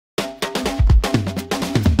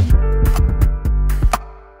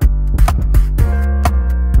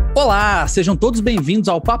Olá, sejam todos bem-vindos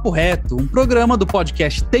ao Papo Reto, um programa do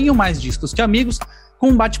podcast Tenho Mais Discos que Amigos, com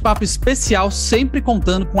um bate-papo especial, sempre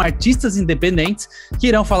contando com artistas independentes que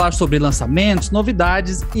irão falar sobre lançamentos,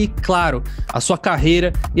 novidades e, claro, a sua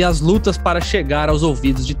carreira e as lutas para chegar aos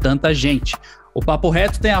ouvidos de tanta gente. O Papo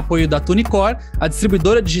Reto tem apoio da Tunicor, a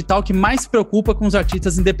distribuidora digital que mais se preocupa com os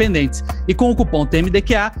artistas independentes. E com o cupom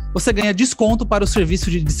TMDQA, você ganha desconto para o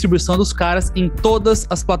serviço de distribuição dos caras em todas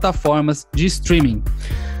as plataformas de streaming.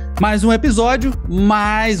 Mais um episódio,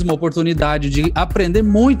 mais uma oportunidade de aprender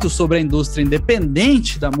muito sobre a indústria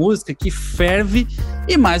independente da música que ferve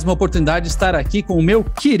e mais uma oportunidade de estar aqui com o meu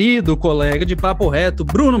querido colega de Papo Reto,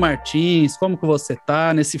 Bruno Martins. Como que você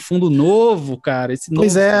tá nesse fundo novo, cara?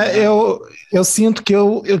 Pois é, eu sinto que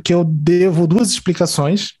eu devo duas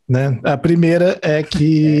explicações, né? A primeira é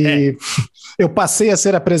que eu passei a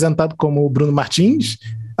ser apresentado como Bruno Martins,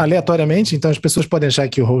 aleatoriamente, então as pessoas podem achar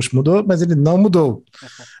que o host mudou, mas ele não mudou.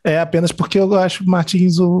 É apenas porque eu acho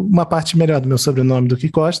Martins uma parte melhor do meu sobrenome do que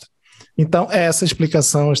Costa. Então, essa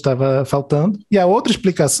explicação estava faltando. E a outra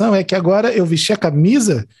explicação é que agora eu vesti a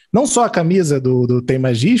camisa, não só a camisa do Tem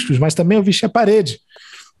Mais Discos, mas também eu vesti a parede.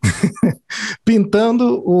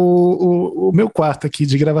 Pintando o meu quarto aqui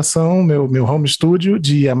de gravação, meu home studio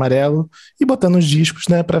de amarelo e botando os discos,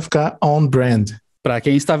 né, para ficar on brand. Para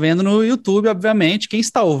quem está vendo no YouTube, obviamente, quem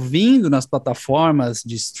está ouvindo nas plataformas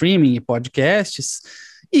de streaming e podcasts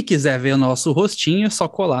e quiser ver o nosso rostinho, é só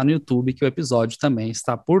colar no YouTube que o episódio também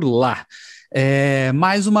está por lá.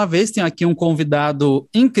 Mais uma vez, tenho aqui um convidado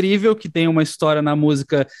incrível que tem uma história na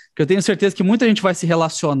música que eu tenho certeza que muita gente vai se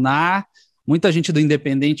relacionar, muita gente do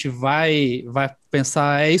independente vai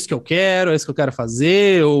pensar, é isso que eu quero, é isso que eu quero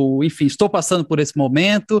fazer, ou enfim, estou passando por esse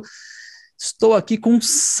momento. Estou aqui com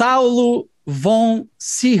Saulo von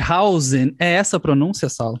Seehausen. É essa a pronúncia,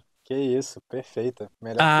 Saulo? Que isso, perfeita.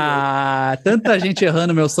 Melhor tanta gente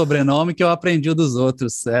errando meu sobrenome que eu aprendi o dos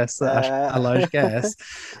outros. Acho que a lógica é essa.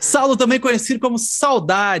 Saulo, também conhecido como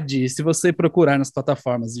Saudade. Se você procurar nas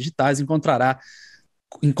plataformas digitais,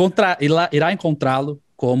 irá encontrá-lo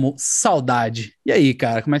como Saudade. E aí,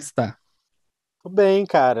 cara, como é que você tá? Tudo bem,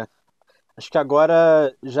 cara. Acho que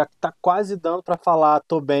agora já tá quase dando pra falar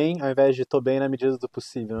tô bem, ao invés de tô bem na medida do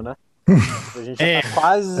possível, né? A gente já tá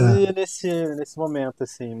quase nesse momento,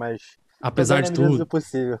 assim, mas... Apesar de tudo. Na medida do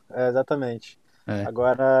possível, exatamente.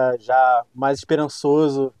 Agora já mais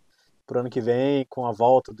esperançoso pro ano que vem, com a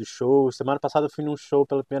volta do show. Semana passada eu fui num show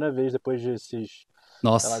pela primeira vez, depois desses,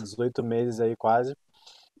 sei lá, 18 meses aí quase.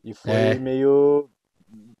 E foi meio...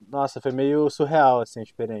 Nossa, foi meio surreal, assim, a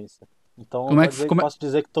experiência. Então, posso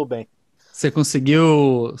dizer que tô bem. Você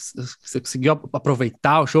conseguiu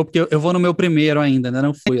aproveitar o show? Porque eu vou no meu primeiro ainda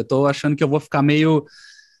não fui. Eu tô achando que eu vou ficar meio...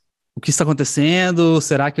 O que está acontecendo?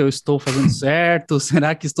 Será que eu estou fazendo certo?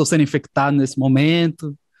 Será que estou sendo infectado nesse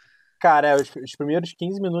momento? Cara, os primeiros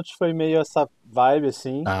 15 minutos foi meio essa vibe,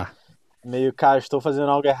 assim. Meio, cara, estou fazendo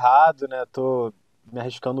algo errado, né? Tô me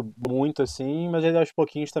arriscando muito, assim. Mas aí, aos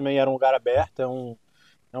pouquinhos também era um lugar aberto. É um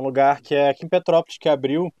lugar que é aqui em Petrópolis, que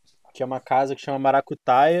abriu, que é uma casa que chama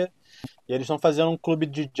Maracutaia. E eles estão fazendo um clube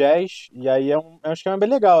de jazz, e aí é um esquema bem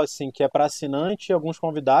legal, assim, que é para assinante e alguns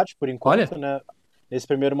convidados, por enquanto, né? Nesse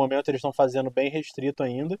primeiro momento eles estão fazendo bem restrito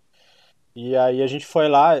ainda. E aí a gente foi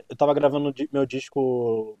lá, eu tava gravando meu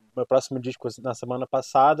próximo disco na semana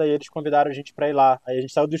passada, e eles convidaram a gente pra ir lá. Aí a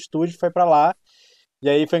gente saiu do estúdio e foi pra lá. E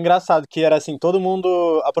aí foi engraçado, que era assim, todo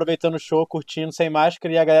mundo aproveitando o show, curtindo, sem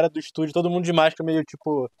máscara, e a galera do estúdio, todo mundo de máscara, meio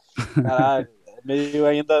tipo, caralho, meio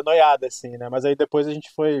ainda noiada, assim, né? Mas aí depois a gente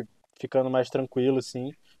foi ficando mais tranquilo, assim.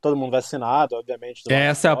 Todo mundo vacinado, obviamente.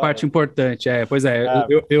 Essa é a parte importante, pois é.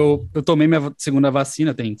 Eu tomei minha segunda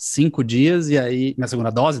vacina tem 5 dias, e aí... Minha segunda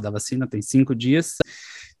dose da vacina tem 5 dias,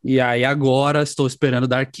 e aí agora estou esperando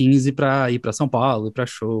dar 15 para ir para São Paulo, ir para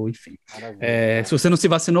show, enfim. Se você não se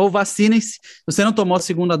vacinou, vacinem-se. Se você não tomou a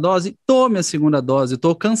segunda dose, tome a segunda dose. Eu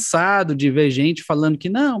estou cansado de ver gente falando que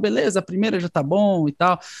não, beleza, a primeira já tá bom e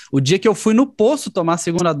tal. O dia que eu fui no posto tomar a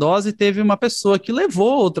segunda dose, teve uma pessoa que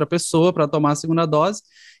levou outra pessoa para tomar a segunda dose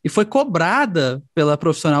e foi cobrada pela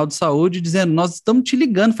profissional de saúde dizendo, nós estamos te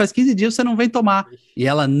ligando, faz 15 dias você não vem tomar. E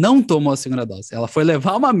ela não tomou a segunda dose. Ela foi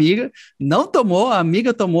levar uma amiga, não tomou, a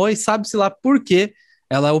amiga tomou e sabe-se lá por quê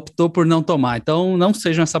ela optou por não tomar. Então, não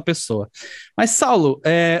sejam essa pessoa. Mas, Saulo,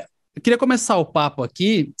 eu queria começar o papo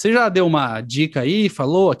aqui. Você já deu uma dica aí,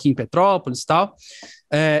 falou aqui em Petrópolis e tal.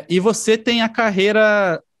 E você tem a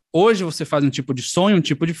carreira... Hoje você faz um tipo de sonho, um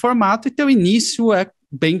tipo de formato, e teu início é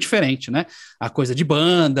bem diferente, né? A coisa de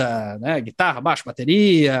banda, né? Guitarra, baixo,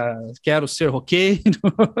 bateria, quero ser roqueiro.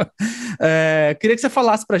 Queria que você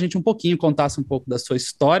falasse pra gente um pouquinho, contasse um pouco da sua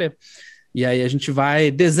história, e aí a gente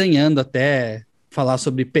vai desenhando até falar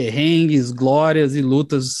sobre perrengues, glórias e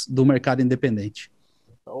lutas do mercado independente.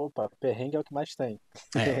 Opa, perrengue é o que mais tem.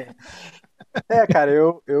 É. Cara,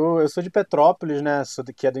 eu sou de Petrópolis, né?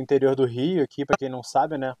 Que é do interior do Rio, aqui, pra quem não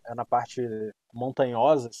sabe, né? É na parte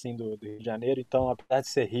montanhosa, assim, do Rio de Janeiro. Então, apesar de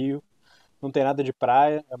ser Rio, não tem nada de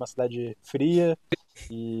praia. É uma cidade fria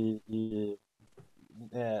e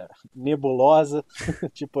nebulosa.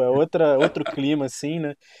 Tipo, é outro clima, assim,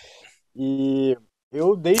 né? E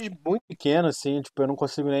eu, desde muito pequeno, assim, tipo, eu não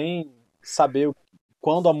consigo nem saber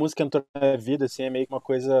quando a música entrou na minha vida, assim, é meio que uma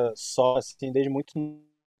coisa só, assim, desde muito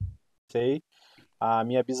sei. A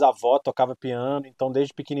minha bisavó tocava piano, então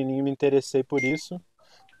desde pequenininho me interessei por isso.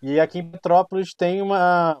 E aqui em Petrópolis tem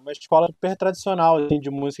uma escola super tradicional assim, de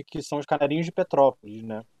música que são os Canarinhos de Petrópolis,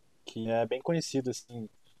 né? Que é bem conhecido assim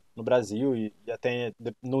no Brasil e até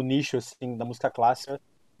no nicho assim da música clássica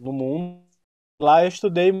no mundo. Lá eu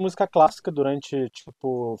estudei música clássica durante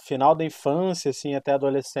tipo final da infância assim até a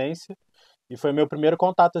adolescência e foi meu primeiro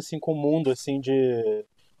contato assim com o mundo assim de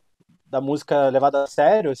da música levada a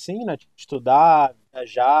sério, assim, né? Tipo, estudar,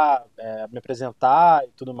 viajar, me apresentar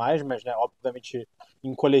e tudo mais, mas, né, obviamente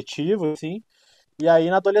em coletivo, assim. E aí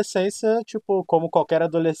na adolescência, tipo, como qualquer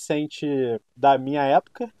adolescente da minha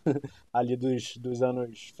época, ali dos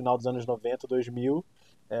anos, final dos anos 90, 2000,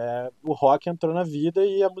 o rock entrou na vida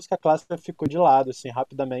e a música clássica ficou de lado, assim,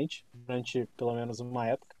 rapidamente, durante pelo menos uma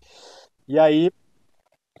época. E aí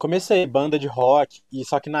comecei banda de rock, e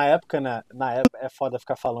só que na época, né? Na época, é foda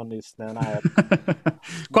ficar falando isso, né? Na época.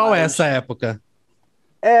 Qual é essa Mas época?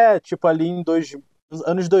 tipo ali nos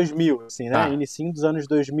anos 2000, assim, né? Tá, Inicinho dos anos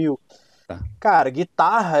 2000. tá. Cara,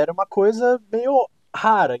 guitarra era uma coisa meio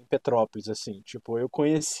rara em Petrópolis, assim. Tipo, eu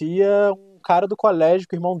conhecia um cara do colégio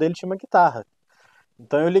que o irmão dele tinha uma guitarra.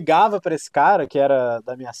 Então eu ligava pra esse cara, que era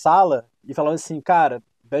da minha sala, e falava assim, cara,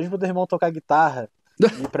 pede pro teu irmão tocar guitarra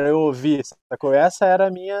e pra eu ouvir, sacou? Essa era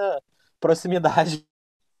a minha proximidade de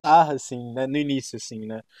guitarra, assim, né? No início, assim,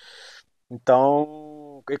 né?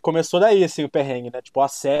 Então, começou daí, assim, o perrengue, né? Tipo, o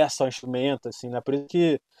acesso ao instrumento, assim, né? Por isso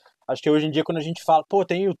que acho que hoje em dia, quando a gente fala, pô,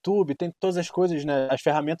 tem YouTube, tem todas as coisas, né? As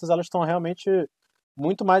ferramentas, elas estão realmente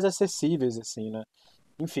muito mais acessíveis, assim, né?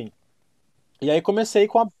 Enfim. E aí comecei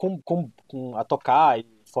a tocar e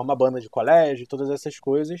formar banda de colégio, todas essas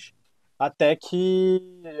coisas, até que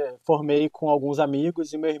formei com alguns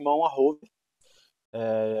amigos e meu irmão a Rover.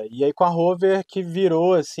 E aí com a Rover que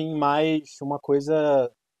virou, assim, mais uma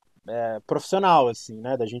coisa profissional, assim,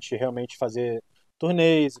 né? Da gente realmente fazer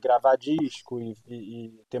turnês, gravar disco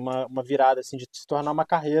e ter uma virada, assim, de se tornar uma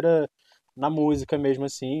carreira na música mesmo,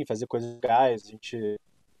 assim, fazer coisas legais. A gente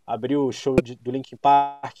abriu o show do Linkin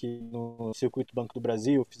Park no Circuito Banco do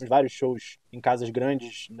Brasil, fiz vários shows em casas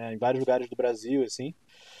grandes, né, em vários lugares do Brasil, assim.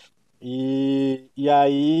 E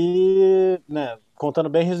aí, né, contando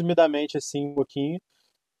bem resumidamente, assim, um pouquinho,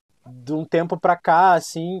 de um tempo pra cá,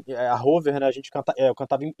 assim, a Rover, né, a gente eu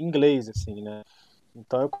cantava em inglês, assim, né?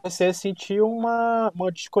 Então eu comecei a sentir uma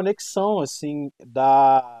desconexão, assim,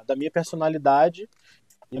 da minha personalidade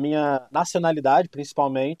e minha nacionalidade,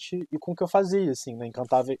 principalmente, e com o que eu fazia, assim, né? Em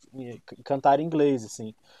cantar em inglês,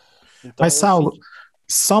 assim. Então Mas, eu Saulo,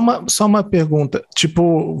 senti... só uma pergunta.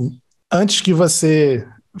 Tipo, antes que você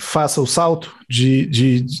faça o salto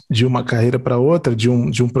de uma carreira para outra, de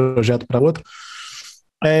um projeto para outro,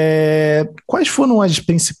 quais foram as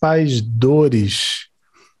principais dores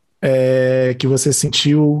que você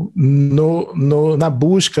sentiu na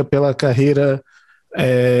busca pela carreira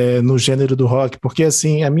no gênero do rock? Porque,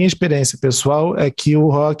 assim, a minha experiência pessoal é que o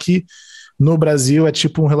rock no Brasil é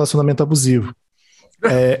tipo um relacionamento abusivo.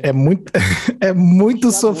 É muito, é muito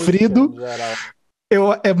Acho que a música, sofrido, em geral, né?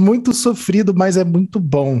 é muito sofrido, mas é muito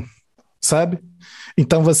bom, sabe?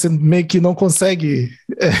 Então você meio que não consegue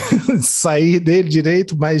sair dele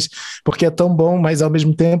direito, mas porque é tão bom, mas ao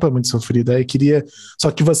mesmo tempo é muito sofrido. Aí queria só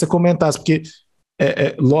que você comentasse, porque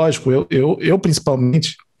lógico, eu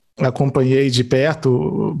principalmente acompanhei de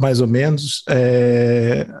perto, mais ou menos,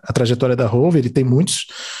 a trajetória da Rover. Ele tem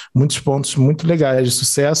muitos pontos muito legais de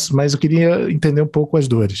sucesso, mas eu queria entender um pouco as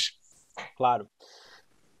dores. Claro.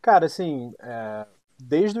 Cara, assim,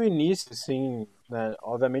 desde o início, assim, né,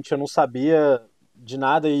 obviamente eu não sabia de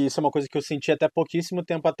nada e isso é uma coisa que eu senti até pouquíssimo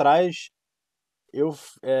tempo atrás. Eu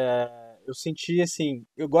senti assim,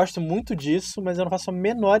 eu gosto muito disso, mas eu não faço a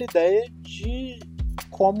menor ideia de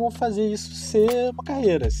como fazer isso ser uma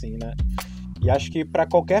carreira, assim, né? E acho que para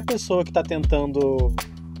qualquer pessoa que está tentando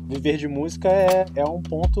viver de música é um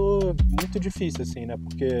ponto muito difícil, assim, né?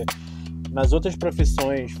 Porque nas outras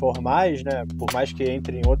profissões formais, né, por mais que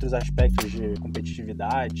entre em outros aspectos de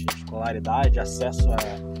competitividade, escolaridade, acesso a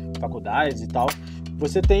faculdades e tal,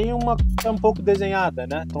 você tem uma coisa um pouco desenhada,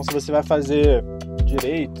 né? Então, se você vai fazer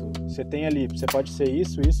direito, você tem ali, você pode ser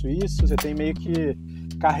isso, você tem meio que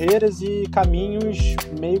carreiras e caminhos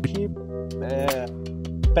meio que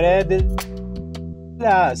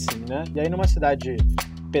pré-delimitar, assim, né? E aí numa cidade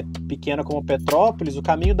pequena como Petrópolis, o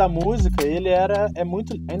caminho da música, ele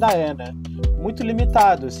ainda é, né? Muito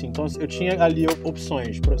limitado, assim. Então eu tinha ali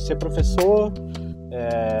opções para ser professor,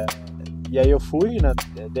 e aí eu fui, né?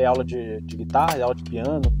 Dei aula de guitarra, dei aula de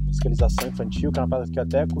piano, musicalização infantil, que é uma parada que eu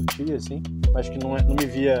até curtia, assim, mas que não me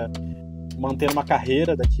via mantendo uma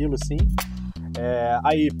carreira daquilo, assim.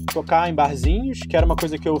 Aí tocar em barzinhos, que era uma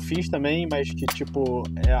coisa que eu fiz também, mas que, tipo,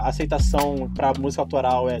 a aceitação pra música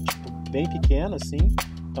autoral é, tipo, bem pequena, assim.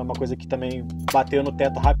 Então é uma coisa que também bateu no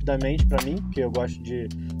teto rapidamente pra mim, porque eu gosto de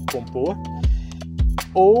compor.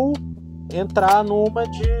 Ou entrar numa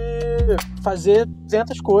de fazer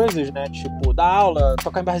 200 coisas, né? Tipo, dar aula,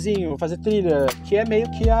 tocar em barzinho, fazer trilha, que é meio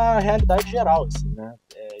que a realidade geral, assim, né?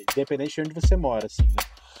 Independente de onde você mora, assim, né?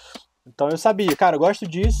 Então eu sabia, cara, eu gosto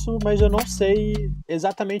disso, mas eu não sei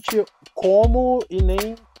exatamente como e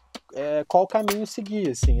nem qual caminho seguir,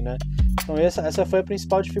 assim, né? Então essa foi a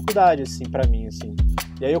principal dificuldade, assim, pra mim, assim.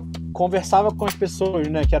 E aí eu conversava com as pessoas,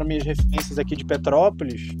 né, que eram minhas referências aqui de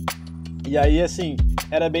Petrópolis, e aí, assim,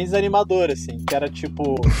 era bem desanimador, assim, que era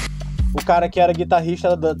tipo o cara que era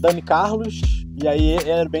guitarrista da Dani Carlos, e aí ele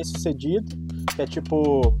era bem sucedido, que é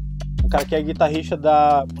tipo um cara que é guitarrista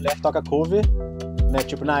da mulher que toca cover, né,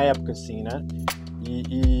 tipo na época, assim, né?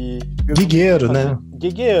 Guigueiro, né?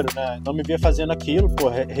 Guigueiro, né? Não me via fazendo aquilo, pô,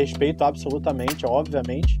 respeito absolutamente,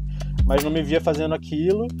 obviamente, mas não me via fazendo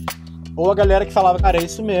aquilo. Ou a galera que falava, cara, é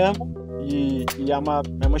isso mesmo, e é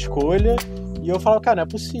uma escolha. E eu falava, cara, não é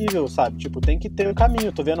possível, sabe? Tipo, tem que ter um caminho.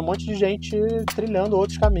 Eu tô vendo um monte de gente trilhando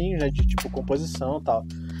outros caminhos, né? De, tipo, composição e tal.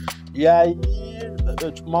 E aí,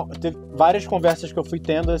 teve várias conversas que eu fui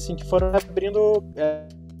tendo, assim, que foram abrindo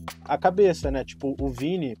a cabeça, né? Tipo, o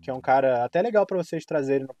Vini, que é um cara até legal pra vocês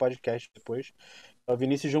trazerem no podcast depois. É o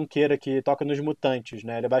Vinícius Junqueira, que toca nos Mutantes,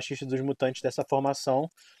 né? Ele é baixista dos Mutantes dessa formação.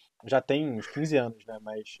 Já tem uns 15 anos, né?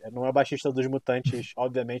 Mas não é baixista dos Mutantes,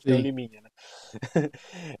 obviamente, tem o Liminha, né?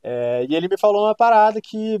 E ele me falou uma parada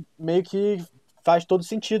que meio que faz todo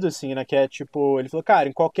sentido, assim, né? Que é tipo, ele falou, cara,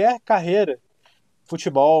 em qualquer carreira,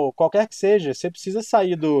 futebol, qualquer que seja, você precisa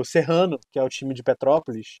sair do Serrano, que é o time de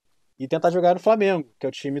Petrópolis, e tentar jogar no Flamengo, que é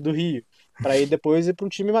o time do Rio, pra ir depois ir pra um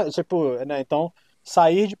time mais, tipo, né? Então,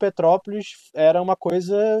 sair de Petrópolis era uma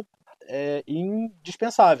coisa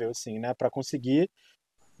indispensável, assim, né? Pra conseguir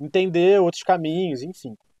entender outros caminhos,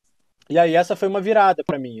 enfim. E aí essa foi uma virada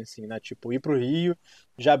pra mim, assim, né? Tipo, ir pro Rio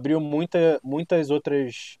já abriu muitas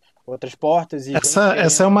outras portas. E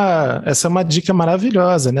essa é uma dica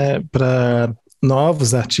maravilhosa, né? Para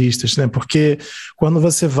novos artistas, né? Porque quando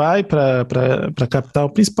você vai para a capital,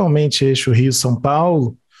 principalmente eixo Rio-São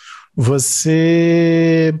Paulo,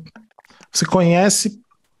 você conhece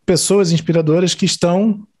pessoas inspiradoras que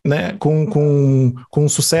estão, né, com o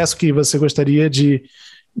sucesso que você gostaria de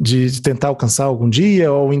tentar alcançar algum dia,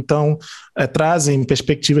 ou então trazem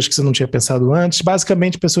perspectivas que você não tinha pensado antes.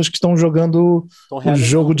 Basicamente, pessoas que estão jogando o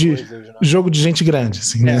jogo de gente grande.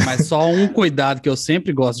 Assim, né? Mas só um cuidado que eu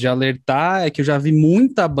sempre gosto de alertar é que eu já vi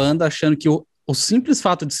muita banda achando que o simples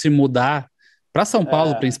fato de se mudar para São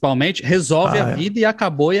Paulo, principalmente, resolve a vida e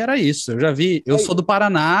acabou, e era isso. Eu já vi, eu sou do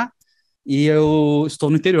Paraná, e eu estou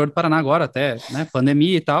no interior do Paraná agora até, né,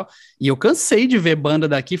 pandemia e tal, e eu cansei de ver banda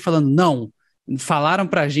daqui falando, não, falaram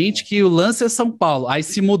pra gente que o lance é São Paulo, aí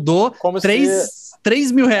se mudou,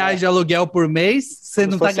 3 mil reais de aluguel por mês, você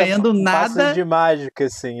não tá ganhando nada. Passe de mágica,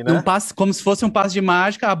 assim, né? Como se fosse um passe de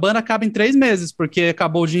mágica, a banda acaba em 3 meses, porque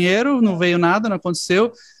acabou o dinheiro, não veio nada, não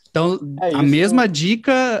aconteceu. Então, a mesma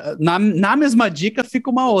dica, na mesma dica fica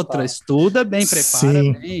uma outra. Estuda bem,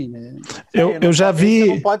 prepara bem, né? Eu já vi. Esse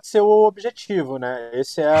não pode ser o objetivo, né?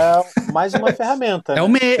 Esse é mais uma ferramenta. É um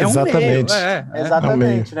meio. Exatamente.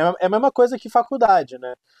 Exatamente. Né? É a mesma coisa que faculdade,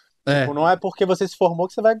 né? Tipo, não é porque você se formou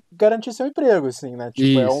que você vai garantir seu emprego, assim, né?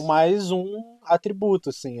 Tipo, é mais um atributo,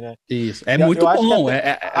 assim, né? Isso. É muito bom.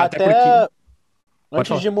 Até porque...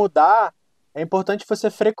 Antes de mudar, é importante você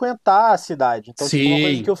frequentar a cidade. Então, tipo, uma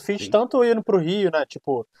coisa que eu fiz tanto indo pro Rio, né?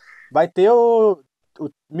 Tipo, vai ter o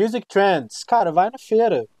Music Trends. Cara, vai na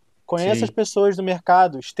feira. Conheça as pessoas do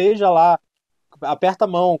mercado. Esteja lá. Aperta a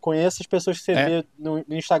mão. Conheça as pessoas que você vê no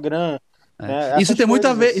Instagram. Né? Isso tem muito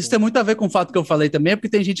a ver com o fato que eu falei também, porque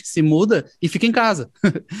tem gente que se muda e fica em casa.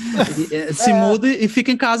 Se muda e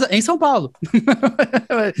fica em casa em São Paulo.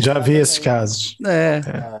 Já vi esses casos.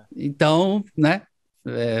 Então, né?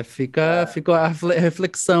 Fica a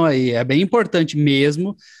reflexão aí. É bem importante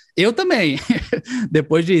mesmo. Eu também.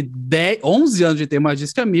 Depois de 11 anos de ter mais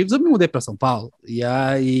disco que amigos, eu me mudei para São Paulo. E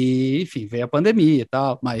aí, enfim, veio a pandemia e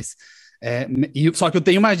tal, mas... só que eu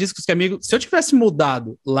tenho mais discos que amigos. Se eu tivesse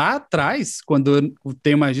mudado lá atrás, quando eu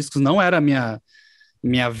tenho mais discos não era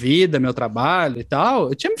minha vida, meu trabalho e tal,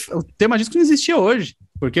 o Ter Mais Discos não existia hoje.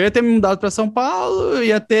 Porque eu ia ter me mudado para São Paulo,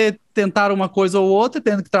 ia ter tentar uma coisa ou outra,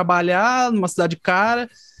 tendo que trabalhar numa cidade cara.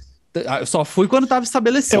 Eu só fui quando estava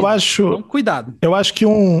estabelecido. Então, cuidado. Eu acho que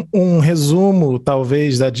um resumo,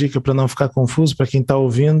 talvez, da dica para não ficar confuso para quem está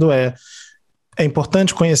ouvindo é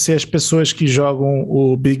importante conhecer as pessoas que jogam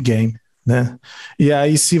o big game, né? E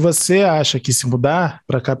aí, se você acha que se mudar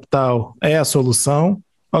para a capital é a solução,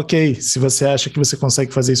 ok. Se você acha que você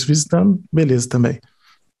consegue fazer isso visitando, beleza também.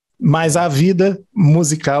 Mas a vida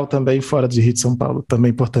musical também fora de Rio de São Paulo, também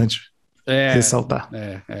é importante ressaltar.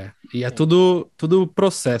 E é tudo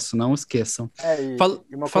processo, não esqueçam.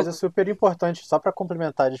 E uma coisa super importante, só para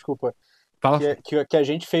complementar, desculpa, que a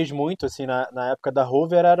gente fez muito assim na época da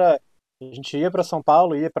Rover era a gente ia para São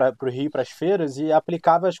Paulo, ia para o Rio, para as feiras e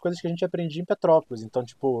aplicava as coisas que a gente aprendia em Petrópolis. Então,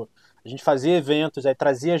 tipo, a gente fazia eventos, aí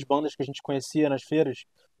trazia as bandas que a gente conhecia nas feiras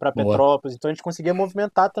para Petrópolis. Então a gente conseguia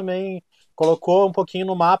movimentar também, colocou um pouquinho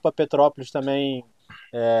no mapa Petrópolis também,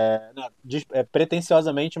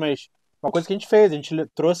 pretensiosamente, mas uma coisa que a gente fez, a gente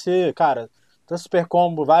trouxe Super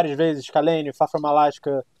Combo várias vezes, Scalene, Fafra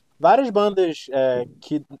Malasca, várias bandas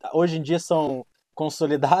que hoje em dia são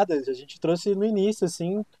consolidadas, a gente trouxe no início,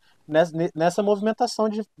 assim, nessa movimentação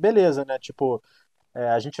de beleza, né? Tipo,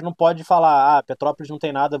 a gente não pode falar, Petrópolis não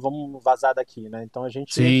tem nada, vamos vazar daqui, né? Então a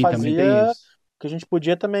gente fazia o que a gente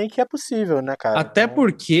podia também, que é possível, né, cara? Até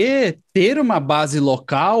porque ter uma base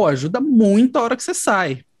local ajuda muito a hora que você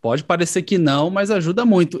sai. Pode parecer que não, mas ajuda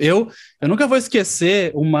muito. Eu nunca vou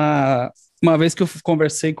esquecer uma vez que eu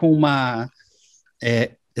conversei com uma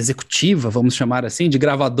executiva, vamos chamar assim, de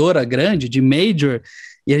gravadora grande, de major,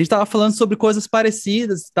 e a gente estava falando sobre coisas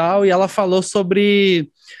parecidas e tal, e ela falou sobre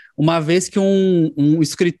uma vez que um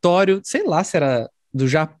escritório, sei lá se era do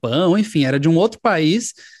Japão, enfim, era de um outro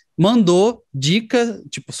país, mandou dica,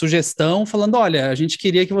 tipo, sugestão, falando, olha, a gente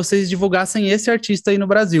queria que vocês divulgassem esse artista aí no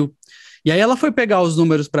Brasil. E aí ela foi pegar os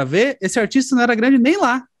números para ver, esse artista não era grande nem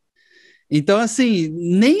lá. Então, assim,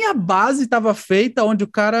 nem a base estava feita onde o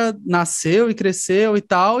cara nasceu e cresceu e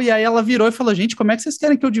tal, e aí ela virou e falou, gente, como é que vocês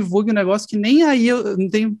querem que eu divulgue um negócio que nem aí eu não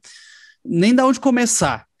tenho nem de onde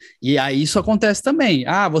começar? E aí isso acontece também.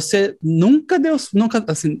 Você nunca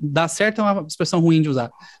assim, dá certo é uma expressão ruim de usar,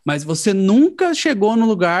 mas você nunca chegou no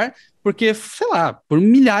lugar porque, sei lá, por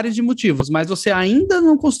milhares de motivos, mas você ainda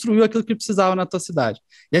não construiu aquilo que precisava na tua cidade.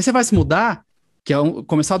 E aí você vai se mudar, que é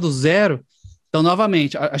começar do zero. Então,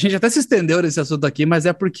 novamente, a gente até se estendeu nesse assunto aqui, mas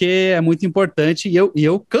é porque é muito importante e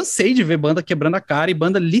eu cansei de ver banda quebrando a cara e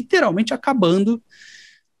banda literalmente acabando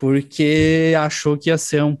porque achou que ia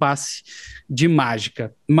ser um passe de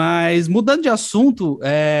mágica. Mas, mudando de assunto,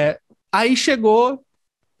 aí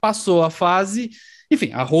passou a fase,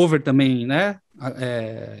 enfim, a Rover também, né?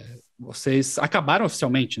 Vocês acabaram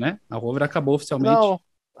oficialmente, né? A Rover acabou oficialmente. Não,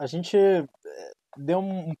 a gente deu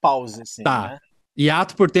um pause, assim, né?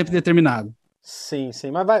 Hiato por tempo determinado. Sim,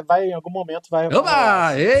 mas vai em algum momento vai rolar.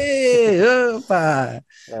 Opa! Ei, opa!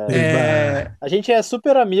 A gente é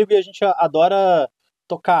super amigo e a gente adora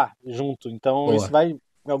tocar junto, então isso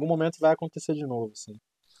em algum momento vai acontecer de novo, assim.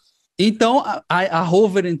 Então a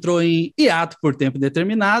Rover entrou em hiato por tempo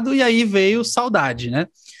determinado e aí veio Saudade, né?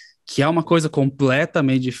 Que é uma coisa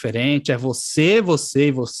completamente diferente, é você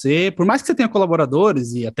e você, por mais que você tenha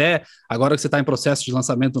colaboradores e até agora que você está em processo de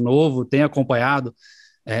lançamento novo, tenha acompanhado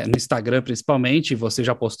no Instagram principalmente, você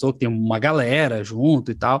já postou que tem uma galera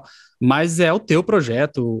junto e tal, mas é o teu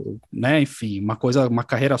projeto, né? Enfim, uma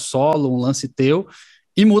carreira solo, um lance teu,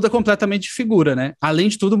 e muda completamente de figura, né? Além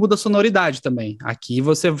de tudo, muda a sonoridade também. Aqui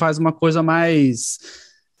você faz uma coisa mais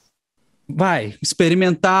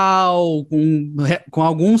experimental, com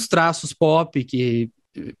alguns traços pop que,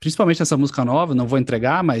 principalmente nessa música nova, não vou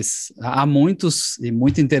entregar, mas há muitos e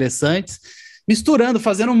muito interessantes, misturando,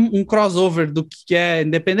 fazendo um crossover do que é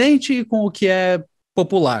independente com o que é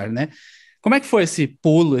popular, né? Como é que foi esse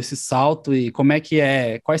pulo, esse salto e como é que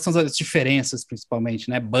quais são as diferenças, principalmente,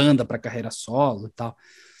 né? Banda para carreira solo e tal.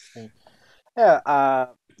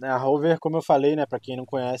 A Rover, como eu falei, né, para quem não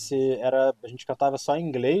conhece, a gente cantava só em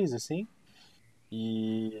inglês, assim,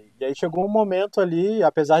 e aí chegou um momento ali,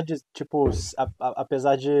 apesar de, tipo,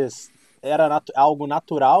 era algo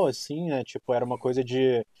natural, assim, né, tipo, era uma coisa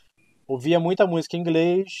de ouvia muita música em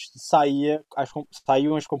inglês,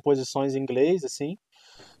 saíam as composições em inglês, assim.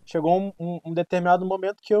 Chegou um determinado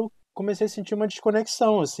momento que eu comecei a sentir uma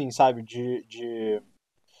desconexão, assim, sabe?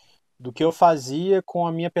 do que eu fazia com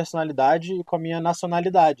a minha personalidade e com a minha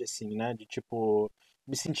nacionalidade, assim, né? De, tipo,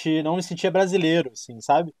 não me sentia brasileiro, assim,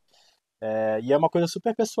 sabe? E é uma coisa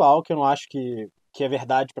super pessoal, que eu não acho que é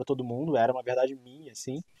verdade pra todo mundo, era uma verdade minha,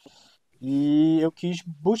 assim. E eu quis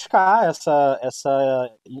buscar essa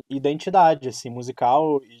identidade, assim,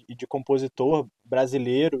 musical e de compositor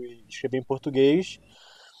brasileiro e escrever em português.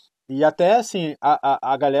 E até, assim,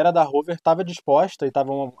 a galera da Rover estava disposta e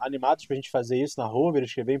estavam animados pra gente fazer isso na Rover,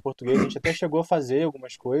 escrever em português. A gente até chegou a fazer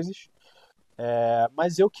algumas coisas.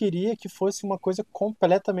 Mas eu queria que fosse uma coisa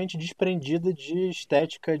completamente desprendida de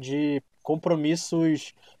estética, de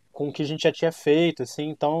compromissos com o que a gente já tinha feito, assim.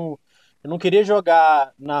 Então, eu não queria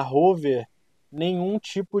jogar na Rover nenhum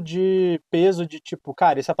tipo de peso de tipo,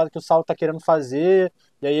 cara, isso é a parada que o Saulo tá querendo fazer,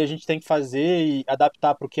 e aí a gente tem que fazer e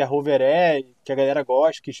adaptar pro que a Rover é, que a galera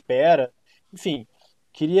gosta, que espera. Enfim,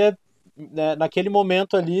 queria, né, naquele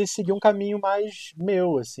momento ali, seguir um caminho mais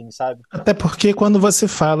meu, assim, sabe? Até porque quando você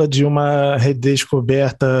fala de uma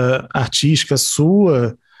redescoberta artística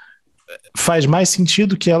sua, faz mais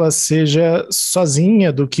sentido que ela seja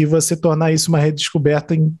sozinha do que você tornar isso uma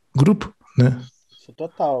redescoberta em grupo, né? Isso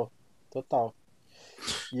total, total.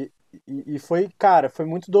 E, e foi, cara, foi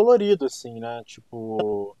muito dolorido, assim, né?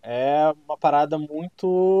 Tipo, é uma parada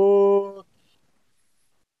muito.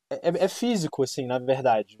 É físico, assim, na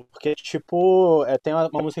verdade. Porque, tipo, tem uma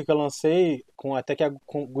música que eu lancei até que é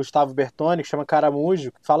com Gustavo Bertoni, que chama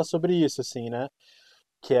Caramujo, que fala sobre isso, assim, né?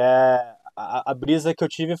 Que é. A brisa que eu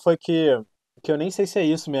tive foi que eu nem sei se é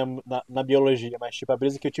isso mesmo na biologia, mas, tipo, a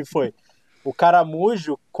brisa que eu tive foi. O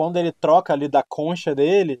caramujo, quando ele troca ali da concha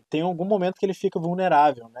dele, tem algum momento que ele fica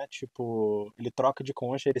vulnerável, né? Tipo, ele troca de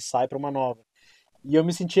concha, ele sai pra uma nova. E eu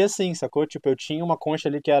me sentia assim, sacou? Tipo, eu tinha uma concha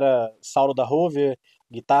ali que era Saulo da Rover,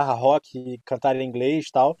 guitarra, rock, cantar em inglês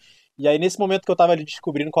e tal. E aí, nesse momento que eu tava ali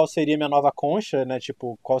descobrindo qual seria minha nova concha, né?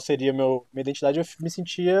 Tipo, qual seria minha identidade, eu me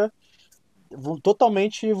sentia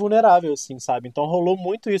totalmente vulnerável, assim, sabe? Então rolou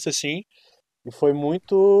muito isso, assim. E foi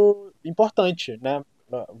muito importante, né?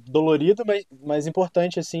 Dolorido, mas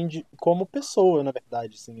importante, assim, como pessoa, na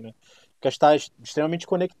verdade, assim, né? Porque está extremamente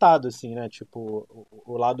conectado, assim, né? Tipo,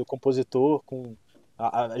 o lado compositor com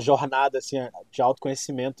a jornada, assim, de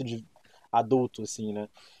autoconhecimento de adulto, assim, né?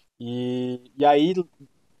 E aí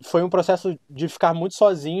foi um processo de ficar muito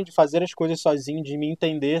sozinho, de fazer as coisas sozinho, de me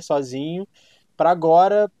entender sozinho, para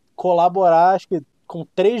agora colaborar, acho que com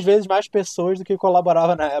 3 vezes mais pessoas do que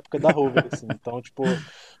colaborava na época da Hoover, assim. Então, tipo,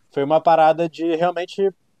 foi uma parada de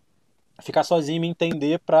realmente ficar sozinho e me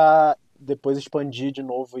entender para depois expandir de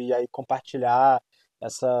novo e aí compartilhar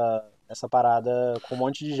essa parada com um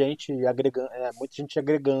monte de gente agregando, muita gente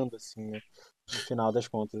agregando, assim, né? No final das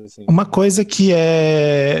contas, assim. Uma coisa que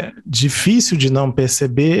é difícil de não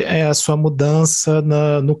perceber é a sua mudança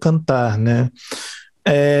no cantar, né?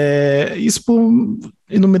 Isso por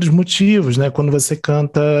inúmeros motivos, né? Quando você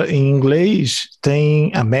canta em inglês,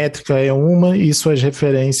 tem a métrica é uma e suas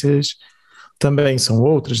referências também são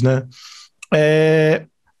outras, né?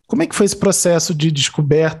 Como é que foi esse processo de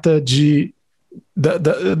descoberta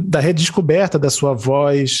da redescoberta da sua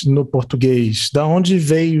voz no português? Da onde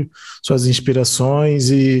veio suas inspirações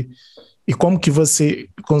e como que você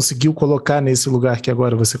conseguiu colocar nesse lugar que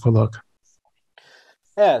agora você coloca?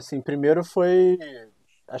 Assim, primeiro foi.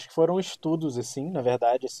 Acho que foram estudos, assim, na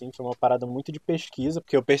verdade, assim, foi uma parada muito de pesquisa,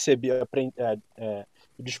 porque eu percebi, eu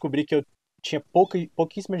descobri que eu tinha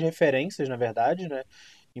pouquíssimas referências, na verdade, né,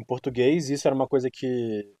 em português. Isso era uma coisa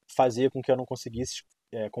que fazia com que eu não conseguisse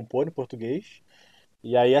compor em português.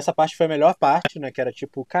 E aí essa parte foi a melhor parte, né, que era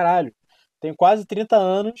tipo, caralho, tenho quase 30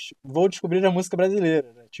 anos, vou descobrir a música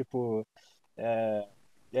brasileira, né, tipo,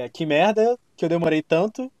 que merda que eu demorei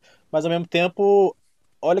tanto, mas ao mesmo tempo,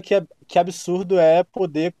 olha que absurdo é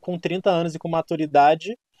poder, com 30 anos e com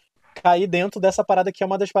maturidade, cair dentro dessa parada que é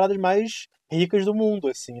uma das paradas mais ricas do mundo,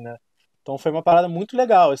 assim, né? Então foi uma parada muito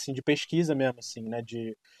legal, assim, de pesquisa mesmo, assim, né?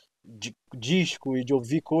 De disco e de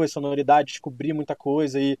ouvir coisa, sonoridade, descobrir muita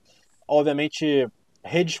coisa e, obviamente,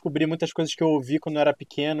 redescobrir muitas coisas que eu ouvi quando eu era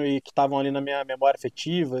pequeno e que estavam ali na minha memória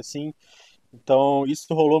afetiva, assim. Então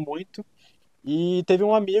isso rolou muito. E teve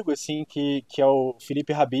um amigo, assim, que é o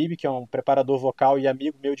Felipe Habib, que é um preparador vocal e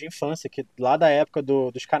amigo meu de infância, que lá da época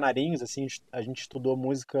dos Canarinhos, assim, a gente estudou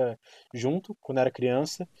música junto, quando era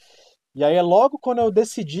criança. E aí, logo quando eu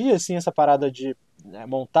decidi, assim, essa parada de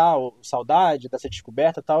montar o Saudade, dessa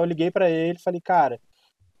descoberta e tal, eu liguei pra ele e falei, cara,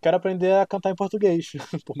 quero aprender a cantar em português,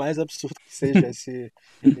 por mais absurdo que seja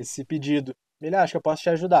esse pedido. Ele acha que eu posso te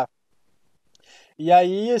ajudar. E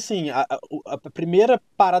aí, assim, a primeira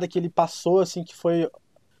parada que ele passou, assim, que foi.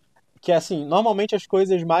 Que é assim, normalmente as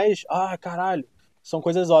coisas mais. Ah, caralho, são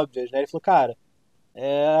coisas óbvias, né? Ele falou, cara,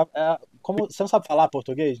 como você não sabe falar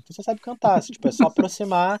português, então você sabe cantar, assim, tipo, é só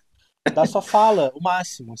aproximar da sua fala, o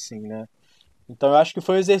máximo, assim, né? Então eu acho que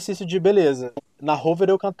foi um exercício de beleza. Na Rover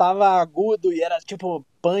eu cantava agudo e era tipo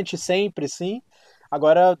punch sempre, assim.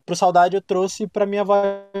 Agora, pro Saudade eu trouxe pra minha voz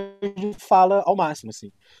de fala ao máximo, assim.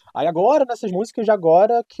 Aí agora, nessas músicas de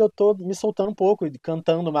agora, que eu tô me soltando um pouco, e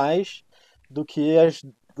cantando mais do que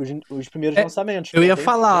os primeiros lançamentos. Eu ia Bem, bem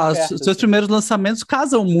falar, os perto, seus assim. primeiros lançamentos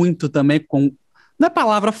casam muito também com. Não é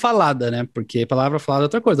palavra falada, né? Porque palavra falada é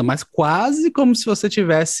outra coisa, mas quase como se você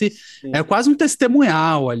tivesse. É Sim. quase um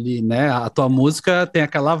testemunhal ali, né? A tua música tem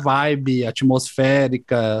aquela vibe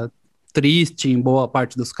atmosférica, triste em boa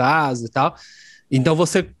parte dos casos e tal. Então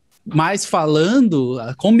você, mais falando,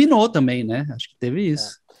 combinou também, né? Acho que teve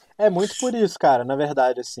isso. É muito por isso, cara, na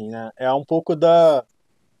verdade, assim, né? É um pouco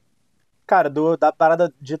cara, da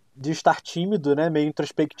parada de estar tímido, né? Meio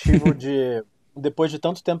introspectivo de, depois de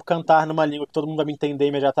tanto tempo cantar numa língua que todo mundo vai me entender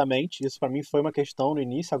imediatamente. Isso pra mim foi uma questão no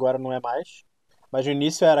início, agora não é mais. Mas no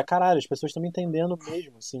início era, caralho, as pessoas estão me entendendo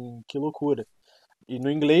mesmo, assim, que loucura. E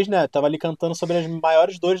no inglês, né, tava ali cantando sobre as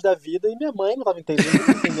maiores dores da vida e minha mãe não tava entendendo, não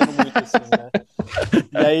tava entendendo muito, assim, né?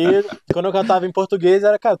 E aí, quando eu cantava em português,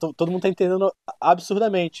 era, cara, todo mundo tá entendendo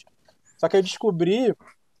absurdamente. Só que eu descobri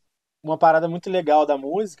uma parada muito legal da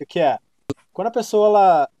música, que é, quando a pessoa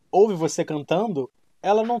ela ouve você cantando,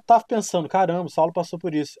 ela não tá pensando, caramba, o Saulo passou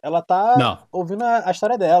por isso. Ela tá Não, ouvindo a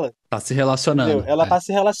história dela, tá se entendeu? relacionando. Ela tá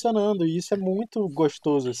se relacionando e isso é muito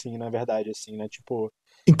gostoso, assim, na verdade, assim, né? Tipo,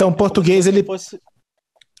 Então, é como se você fosse...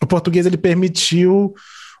 o português ele permitiu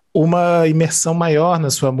uma imersão maior na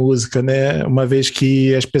sua música, né? Uma vez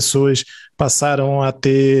que as pessoas passaram a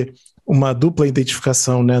ter uma dupla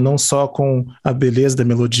identificação, né? Não só com a beleza da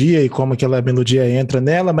melodia e como aquela melodia entra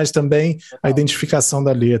nela, mas também a Total, identificação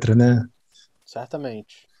da letra, né?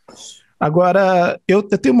 certamente. Agora, eu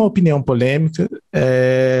tenho uma opinião polêmica,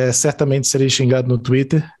 certamente serei xingado no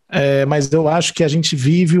Twitter, mas eu acho que a gente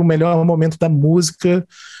vive o melhor momento da música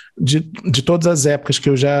de todas as épocas que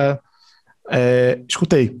eu já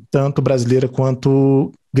escutei, tanto brasileira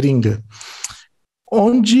quanto gringa.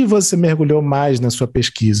 Onde você mergulhou mais na sua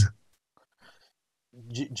pesquisa?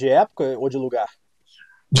 De época ou de lugar?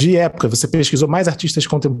 De época, você pesquisou mais artistas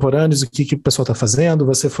contemporâneos, o que o pessoal está fazendo?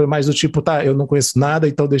 Você foi mais do tipo, tá, eu não conheço nada,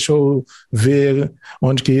 então deixa eu ver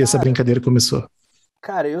onde que essa Cara, brincadeira começou.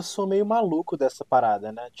 cara, eu sou meio maluco dessa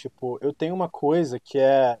parada, né? Tipo, eu tenho uma coisa que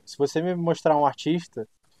é, se você me mostrar um artista,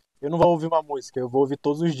 eu não vou ouvir uma música, eu vou ouvir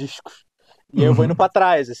todos os discos. E aí eu vou indo Uhum. pra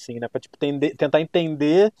trás, assim, né? Pra tipo, tentar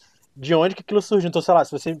entender de onde que aquilo surgiu. Então, sei lá,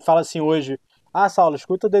 se você fala assim hoje, ah, Saulo,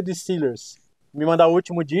 escuta The Distillers, me mandar o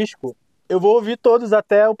último disco, eu vou ouvir todos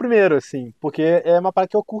até o primeiro, assim, porque é uma parada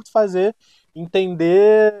que eu curto fazer,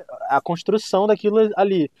 entender a construção daquilo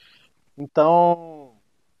ali. Então,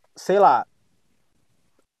 sei lá,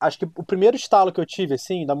 acho que o primeiro estalo que eu tive,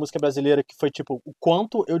 assim, da música brasileira, que foi tipo, o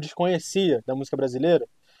quanto eu desconhecia da música brasileira,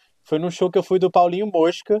 foi num show que eu fui do Paulinho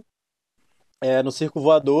Mosca, no Circo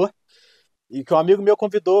Voador, e que um amigo meu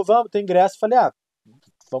convidou, vamos, tem ingresso. Eu falei, ah,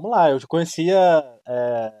 vamos lá. Eu conhecia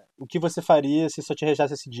O Que Você Faria Se Só Te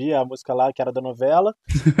Rechasse Esse Dia, a música lá que era da novela.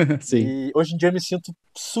 Sim. E hoje em dia eu me sinto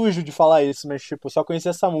sujo de falar isso, mas tipo, eu só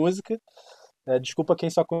conhecia essa música. Desculpa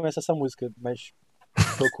quem só conhece essa música, mas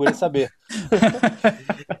procurem saber.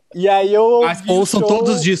 E aí eu Mas ouvi o ouçam todos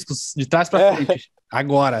os show. discos, de trás pra é, frente.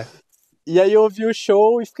 Agora. E aí eu ouvi o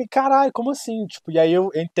show e fiquei, caralho, como assim? Tipo, e aí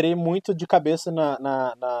eu entrei muito de cabeça na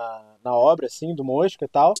obra, assim, do Mosca e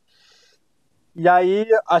tal. E aí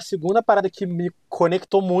a segunda parada que me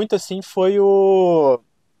conectou muito, assim, foi o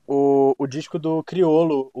disco do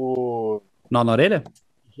Criolo, o... Nó na orelha?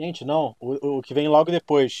 Gente, não, o que vem logo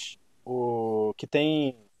depois. O que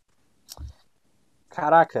tem...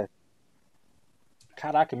 Caraca,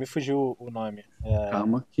 me fugiu o nome.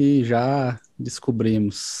 Calma que já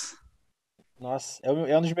descobrimos. Nossa, é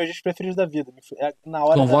um dos meus discos preferidos da vida. Na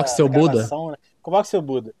hora Convoque da seu Buda? gravação, né? Convoque seu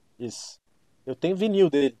Buda, isso. Eu tenho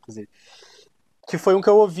vinil dele, inclusive. Que foi um que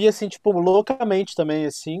eu ouvi, assim, tipo, loucamente também,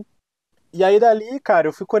 assim. E aí dali, cara,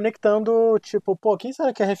 eu fui conectando, tipo, pô, quem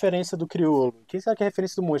será que é a referência do Criolo? Quem será que é a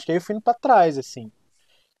referência do Músico? Aí eu fui indo pra trás, assim.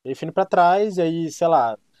 Aí fui indo pra trás, e aí, sei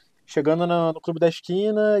lá, chegando no Clube da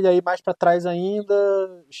Esquina, e aí mais pra trás ainda,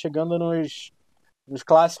 chegando nos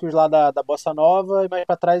clássicos lá da Bossa Nova, e mais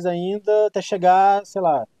pra trás ainda, até chegar, sei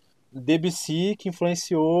lá, Debussy, que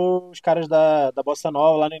influenciou os caras da Bossa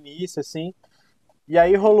Nova lá no início, assim. E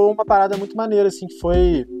aí rolou uma parada muito maneira, assim, que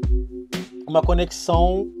foi uma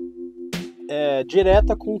conexão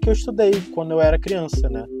direta com o que eu estudei quando eu era criança,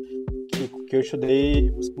 né? Que eu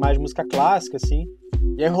estudei mais música clássica, assim.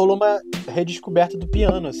 E aí rolou uma redescoberta do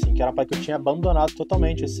piano, assim, que era uma parada que eu tinha abandonado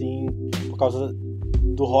totalmente, assim, por causa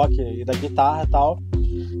do rock e da guitarra e tal.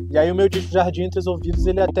 E aí o meu disco Jardim, Entre, Ouvidos,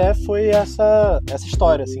 ele até foi essa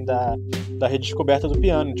história, assim, da redescoberta do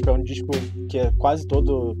piano. Tipo, é um disco que é quase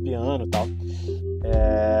todo piano e tal.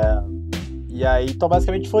 E aí, então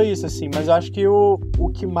basicamente foi isso, assim. Mas eu acho que o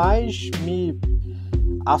que mais me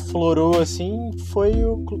aflorou, assim, foi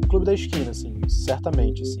o Clube da Esquina, assim,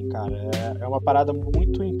 certamente, assim, cara. É uma parada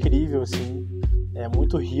muito incrível, assim. É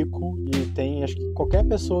muito rico e tem, acho que qualquer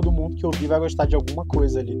pessoa do mundo que ouvir vai gostar de alguma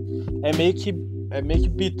coisa ali. É meio que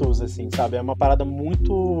Beatles, assim, sabe? É uma parada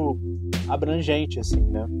muito abrangente, assim,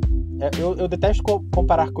 né? Eu detesto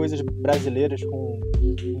comparar coisas brasileiras com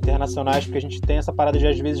internacionais, porque a gente tem essa parada de,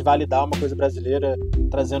 às vezes, validar uma coisa brasileira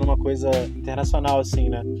trazendo uma coisa internacional, assim,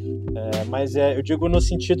 né? Mas eu digo no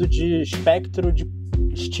sentido de espectro de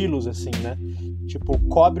estilos, assim, né? Tipo,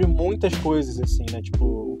 cobre muitas coisas, assim, né? Tipo,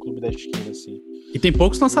 o Clube da Esquina, assim. E tem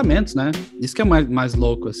poucos lançamentos, né? Isso que é mais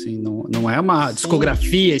louco, assim. Não é uma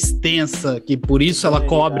discografia extensa, que por isso ela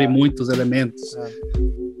cobre muitos elementos.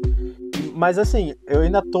 Mas, assim, eu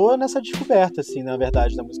ainda tô nessa descoberta, assim, na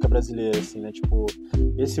verdade, da música brasileira, assim, né? Tipo,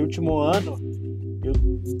 esse último ano,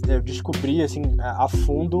 eu descobri, assim, a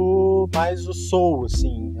fundo mais o soul,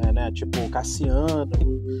 assim, né? Tipo, Cassiano,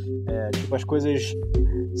 tipo, as coisas,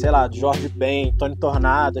 sei lá, Jorge Ben, Tony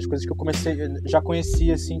Tornado, as coisas que eu já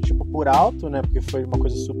conhecia, assim, tipo, por alto, né? Porque foi uma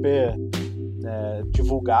coisa super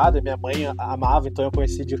divulgada, minha mãe amava, então eu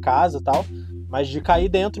conheci de casa e tal, mas de cair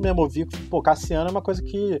dentro mesmo, ouvir, pô, Cassiano é uma coisa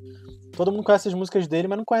que todo mundo conhece as músicas dele,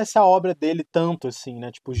 mas não conhece a obra dele tanto, assim,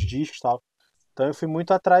 né? Tipo, os discos e tal. Então eu fui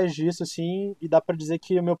muito atrás disso, assim, e dá pra dizer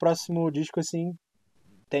que o meu próximo disco, assim,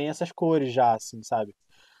 tem essas cores já, assim, sabe?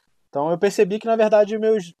 Então eu percebi que, na verdade,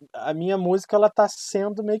 a minha música, ela tá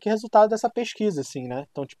sendo meio que resultado dessa pesquisa, assim, né?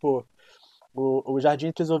 Então, tipo, o Jardim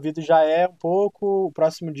Entre os Ouvidos já é um pouco, o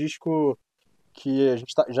próximo disco que a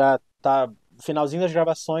gente já tá, finalzinho das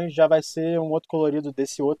gravações, já vai ser um outro colorido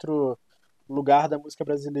desse outro lugar da música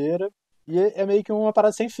brasileira. E é meio que uma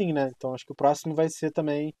parada sem fim, né? Então acho que o próximo vai ser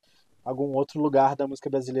também algum outro lugar da música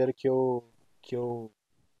brasileira que eu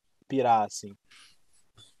pirar, assim.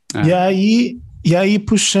 E aí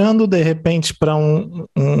puxando de repente para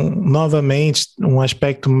novamente um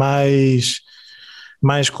aspecto mais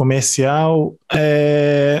comercial,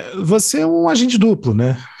 você é um agente duplo,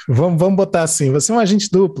 né? Vamos botar assim, você é um agente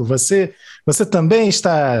duplo, você também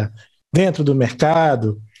está dentro do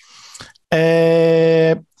mercado.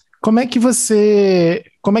 Como é que você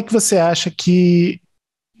acha que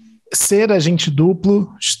ser agente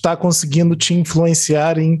duplo está conseguindo te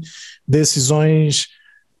influenciar em decisões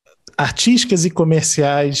artísticas e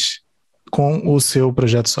comerciais com o seu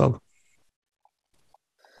projeto solo?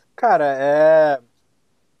 Cara,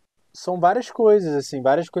 são várias coisas, assim,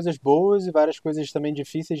 várias coisas boas e várias coisas também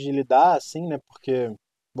difíceis de lidar, assim, né? Porque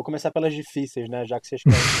vou começar pelas difíceis, né? Já que vocês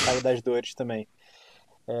querem que fale das dores também.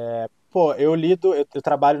 Pô, eu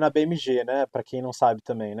trabalho na BMG, né? Pra quem não sabe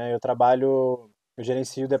também, né? Eu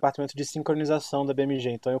gerencio o departamento de sincronização da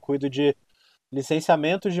BMG, então eu cuido de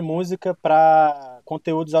licenciamentos de música para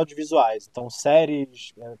conteúdos audiovisuais. Então,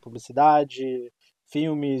 séries, publicidade,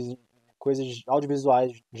 filmes, coisas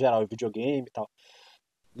audiovisuais em geral, videogame e tal.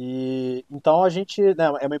 E então a gente,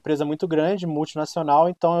 né, é uma empresa muito grande, multinacional,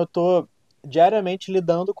 então eu tô diariamente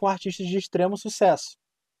lidando com artistas de extremo sucesso.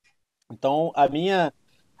 Então a minha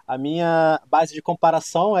base de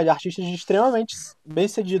comparação é de artistas extremamente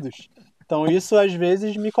bem-sucedidos. Então isso às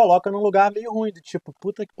vezes me coloca num lugar meio ruim, do tipo,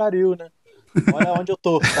 puta que pariu, né? Olha onde eu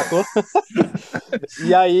tô, sacou?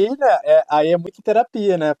 E aí, né, aí é muita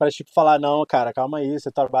terapia, né? Pra tipo falar, não, cara, calma aí, você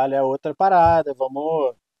trabalha é outra parada,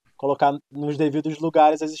 vamos colocar nos devidos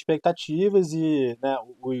lugares as expectativas e, né,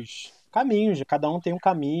 os caminhos, cada um tem um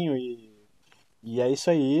caminho e é isso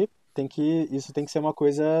aí, isso tem que ser uma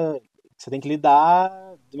coisa que você tem que lidar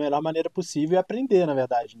da melhor maneira possível e aprender, na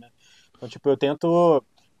verdade, né? Então, tipo, eu tento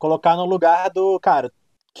colocar no lugar do, cara,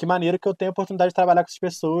 que maneira que eu tenho a oportunidade de trabalhar com essas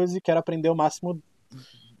pessoas e quero aprender o máximo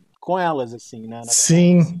com elas, assim, né? Na verdade,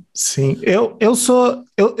 assim. Sim.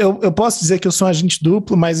 Eu posso dizer que eu sou um agente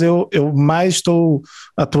duplo, mas eu mais estou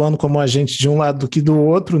atuando como agente de um lado do que do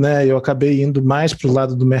outro, né? Eu acabei indo mais para o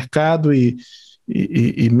lado do mercado e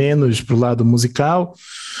menos para o lado musical,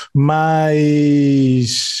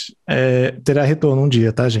 mas terá retorno um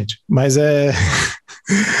dia, tá, gente? Mas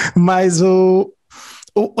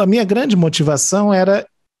a minha grande motivação era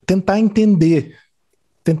tentar entender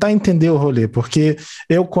o rolê, porque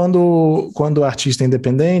eu, quando artista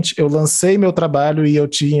independente, eu lancei meu trabalho e eu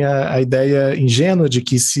tinha a ideia ingênua de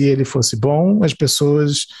que se ele fosse bom, as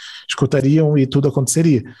pessoas escutariam e tudo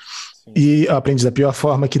aconteceria. Sim. E eu aprendi da pior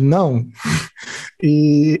forma que não,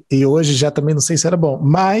 e hoje já também não sei se era bom,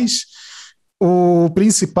 mas o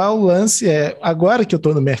principal lance é, agora que eu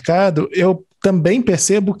estou no mercado, eu também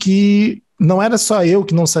percebo que não era só eu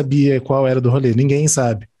que não sabia qual era do rolê, ninguém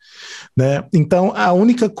sabe, né? Então, a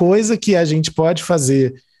única coisa que a gente pode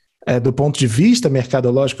fazer do ponto de vista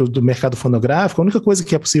mercadológico, do mercado fonográfico, a única coisa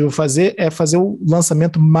que é possível fazer é fazer o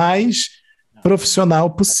lançamento mais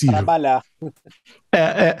profissional possível. Trabalhar.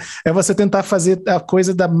 É você tentar fazer a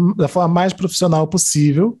coisa da forma mais profissional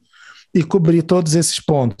possível e cobrir todos esses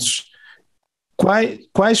pontos.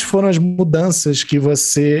 Quais foram as mudanças que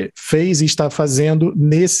você fez e está fazendo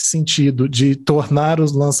nesse sentido de tornar o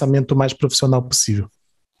lançamento o mais profissional possível?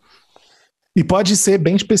 E pode ser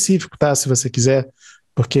bem específico, tá? Se você quiser,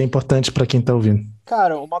 porque é importante para quem está ouvindo.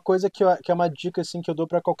 Cara, uma coisa que é uma dica assim, que eu dou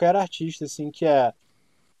para qualquer artista, assim, que é,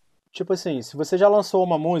 tipo assim, se você já lançou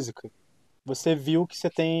uma música, você viu que você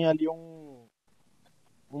tem ali um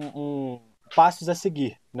passos a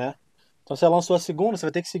seguir, né? Então você lançou a segunda, você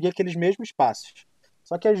vai ter que seguir aqueles mesmos passos.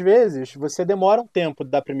 Só que às vezes você demora um tempo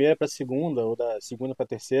da primeira para a segunda, ou da segunda para a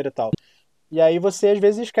terceira e tal. E aí você às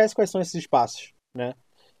vezes esquece quais são esses passos, né?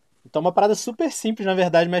 Então é uma parada super simples, na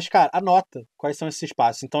verdade, mas, cara, anota quais são esses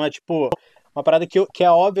passos. Então é tipo, uma parada que é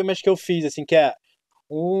óbvia, mas que eu fiz, assim, que é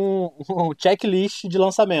um checklist de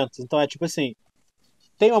lançamentos. Então é tipo assim,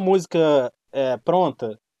 tem uma música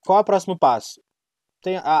pronta, qual é o próximo passo?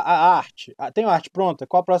 Tem a arte, tem a arte pronta,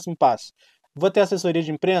 qual é o próximo passo? Vou ter assessoria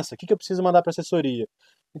de imprensa, o que eu preciso mandar para assessoria?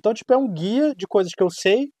 Então, tipo, é um guia de coisas que eu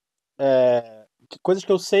sei, coisas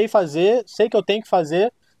que eu sei fazer, sei que eu tenho que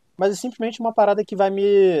fazer, mas é simplesmente uma parada que vai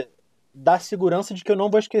me dar segurança de que eu não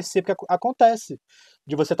vou esquecer, porque acontece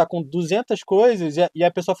de você estar com 200 coisas e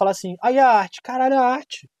a pessoa fala assim, ai, a arte, caralho, a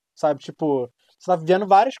arte, sabe? Tipo, você tá vendo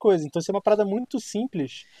várias coisas, então isso é uma parada muito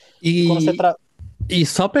simples. E quando você E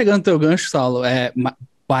só pegando teu gancho, Saulo,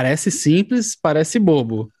 parece simples, parece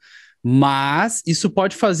bobo, mas isso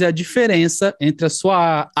pode fazer a diferença entre a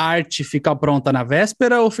sua arte ficar pronta na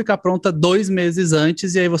véspera ou ficar pronta 2 meses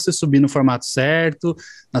antes, e aí você subir no formato certo,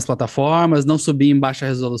 nas plataformas, não subir em baixa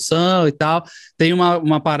resolução e tal. Tem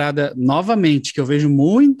uma parada, novamente, que eu vejo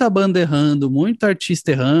muita banda errando, muito artista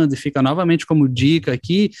errando, e fica novamente como dica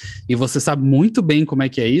aqui, e você sabe muito bem como é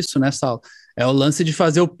que é isso, né, Saulo? É o lance de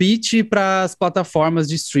fazer o pitch para as plataformas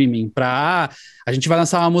de streaming. A gente vai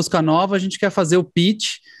lançar uma música nova, a gente quer fazer o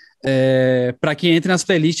pitch para que entre nas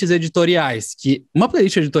playlists editoriais. Que uma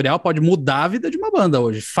playlist editorial pode mudar a vida de uma banda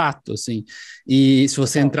hoje, fato, assim. E se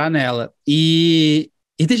você entrar nela. E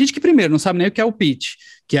tem gente que, primeiro, não sabe nem o que é o pitch,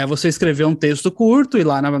 que é você escrever um texto curto, ir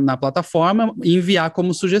lá na plataforma e enviar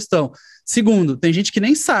como sugestão. Segundo, tem gente que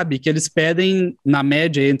nem sabe que eles pedem, na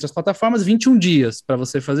média, entre as plataformas, 21 dias para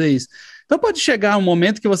você fazer isso. Então pode chegar um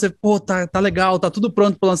momento que você, pô, tá legal, tá tudo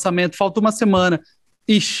pronto para o lançamento, falta uma semana.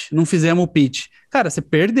 Ixi, não fizemos o pitch. Cara, você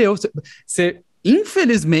perdeu.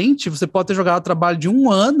 Infelizmente, você pode ter jogado o trabalho de 1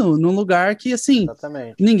 ano num lugar que, assim,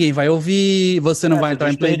 Exatamente. Ninguém vai ouvir, você não vai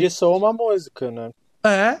entrar em playlist. Você desperdiçou uma música, né?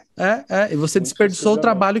 E você desperdiçou o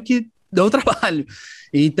trabalho que deu trabalho.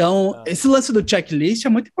 Então, esse lance do checklist é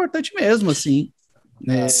muito importante mesmo, assim.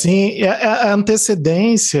 Sim, a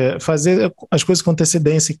antecedência, fazer as coisas com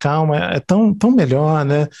antecedência e calma é tão melhor,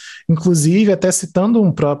 né? Inclusive, até citando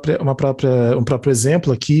um próprio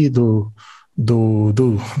exemplo aqui do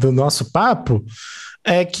nosso papo,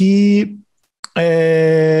 é que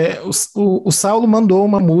o Saulo mandou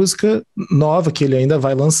uma música nova que ele ainda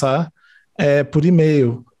vai lançar por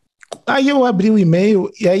e-mail. Aí eu abri o e-mail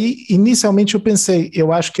e aí inicialmente eu pensei,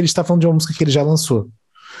 eu acho que ele está falando de uma música que ele já lançou.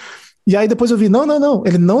 E aí depois eu vi, não,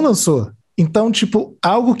 ele não lançou. Então, tipo,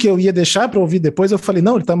 algo que eu ia deixar para ouvir depois, eu falei,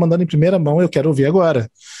 não, ele tá mandando em primeira mão, eu quero ouvir agora.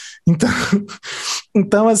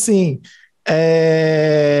 Então assim,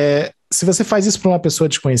 se você faz isso para uma pessoa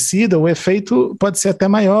desconhecida, o efeito pode ser até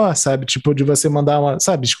maior, sabe? Tipo, de você mandar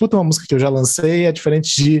escuta uma música que eu já lancei, é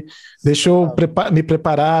diferente de deixa eu me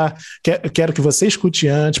preparar, quero que você escute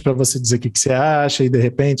antes para você dizer o que você acha e de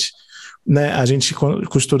repente, né, a gente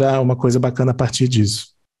costurar uma coisa bacana a partir disso.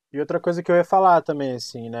 E outra coisa que eu ia falar também,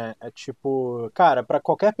 assim, né, é tipo, cara, para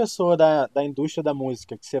qualquer pessoa da indústria da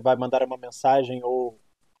música que você vai mandar uma mensagem ou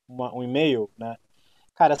um e-mail, né,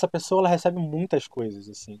 cara, essa pessoa, ela recebe muitas coisas,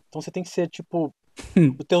 assim. Então você tem que ser, tipo,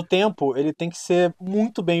 o teu tempo, ele tem que ser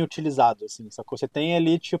muito bem utilizado, assim, sacou? Você tem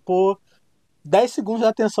ali, tipo, 10 segundos de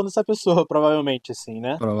atenção dessa pessoa, provavelmente, assim,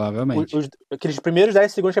 né? Provavelmente. Aqueles primeiros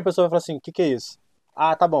 10 segundos que a pessoa vai falar assim, o que é isso?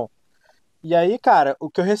 Ah, tá bom. E aí, cara, o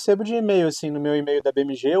que eu recebo de e-mail, assim, no meu e-mail da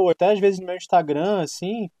BMG, ou até às vezes no meu Instagram,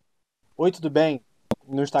 assim, oi, tudo bem?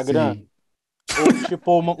 No Instagram. Sim. Ou,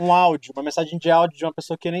 tipo, um áudio, uma mensagem de áudio de uma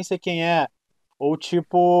pessoa que eu nem sei quem é. Ou,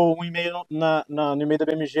 tipo, um e-mail no e-mail da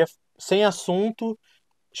BMG sem assunto,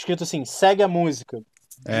 escrito assim, segue a música.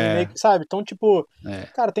 sabe? Então, tipo,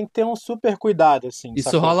 cara, tem que ter um super cuidado, assim.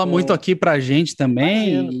 Isso rola muito aqui pra gente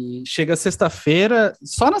também. E chega sexta-feira,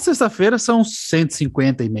 só na sexta-feira são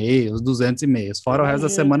 150 e-mails, 200 e-mails, fora o resto da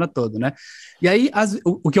semana toda, né? E aí,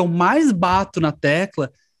 o que eu mais bato na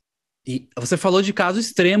tecla, e você falou de caso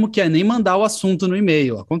extremo, que é nem mandar o assunto no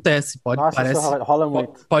e-mail. Acontece, isso rola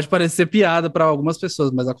muito. Pode parecer piada para algumas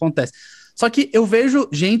pessoas, mas acontece. Só que eu vejo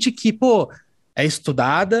gente que, pô, é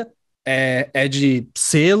estudada, é de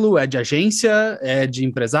selo, é de agência, é de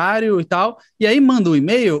empresário e tal, e aí manda um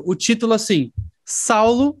e-mail, o título assim,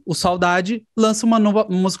 Saulo, o Saudade, lança uma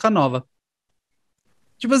música nova.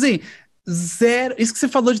 Tipo assim, zero. Isso que você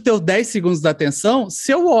falou de ter os 10 segundos da atenção,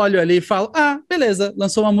 se eu olho ali e falo, beleza,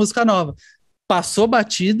 lançou uma música nova. Passou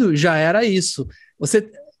batido, já era isso.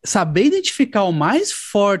 Você saber identificar o mais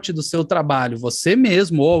forte do seu trabalho, você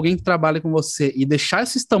mesmo, ou alguém que trabalha com você, e deixar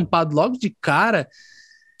isso estampado logo de cara,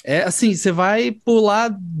 assim, você vai pular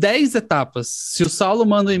 10 etapas. Se o Saulo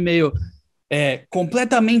manda um e-mail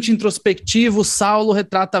completamente introspectivo, Saulo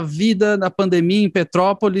retrata a vida da pandemia em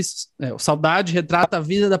Petrópolis, o Saudade retrata a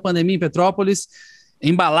vida da pandemia em Petrópolis,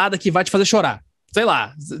 embalada que vai te fazer chorar. Sei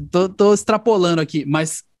lá, tô extrapolando aqui,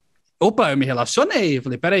 mas, opa, eu me relacionei, eu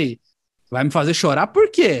falei, peraí, vai me fazer chorar por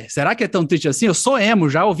quê? Será que é tão triste assim? Eu sou emo,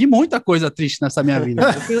 já ouvi muita coisa triste nessa minha vida.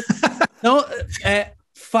 Então,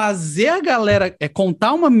 fazer a galera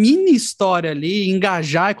contar uma mini história ali,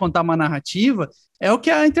 engajar e contar uma narrativa, é o que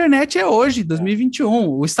a internet é hoje, 2021.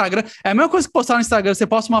 O Instagram, é a mesma coisa que postar no Instagram, você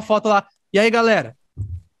posta uma foto lá, e aí, galera?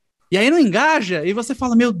 E aí não engaja, e você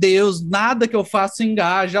fala, meu Deus, nada que eu faço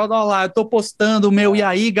engaja, olha lá, eu tô postando o meu, e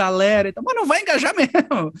aí, galera? Então, mas não vai engajar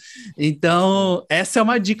mesmo. Então, essa é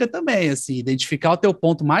uma dica também, assim, identificar o teu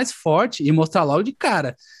ponto mais forte e mostrar logo de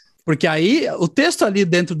cara. Porque aí, o texto ali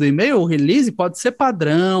dentro do e-mail, o release, pode ser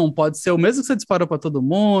padrão, pode ser o mesmo que você disparou para todo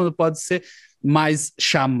mundo, pode ser... Mas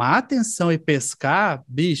chamar atenção e pescar,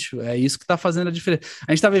 bicho, é isso que está fazendo a diferença.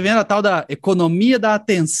 A gente está vivendo a tal da economia da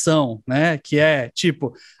atenção, né? Que é,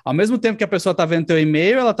 tipo, ao mesmo tempo que a pessoa está vendo teu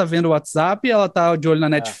e-mail, ela está vendo o WhatsApp, ela está de olho na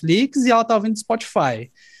Netflix e ela está ouvindo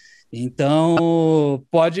Spotify. Então,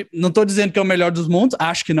 não estou dizendo que é o melhor dos mundos,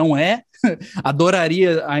 acho que não é.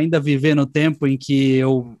 Adoraria ainda viver no tempo em que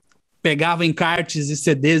eu pegava encartes e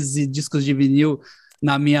CDs e discos de vinil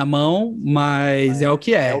na minha mão, mas é o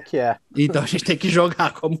que é. É o que é. Então a gente tem que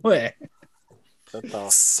jogar como é. Total.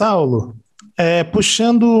 Saulo,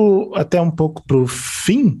 puxando até um pouco para o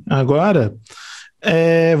fim agora,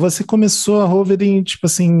 você começou a Rover em, tipo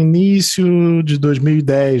assim, início de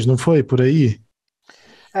 2010, não foi? Por aí?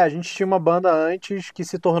 A gente tinha uma banda antes que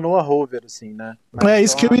se tornou a Rover, assim, né? Mas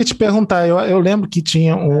isso que eu ia te perguntar. Eu lembro que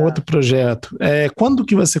tinha um outro projeto. Quando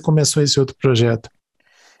que você começou esse outro projeto?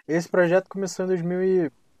 Esse projeto começou em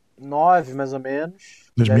 2009, mais ou menos.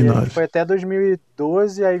 2009. E aí foi até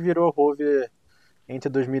 2012, aí virou Rover entre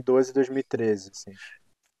 2012 e 2013, assim.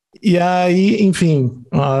 E aí, enfim,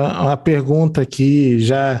 uma pergunta que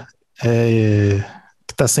já que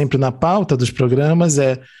está sempre na pauta dos programas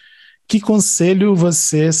que conselho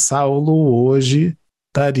você, Saulo, hoje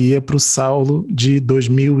daria para o Saulo de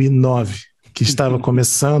 2009, que estava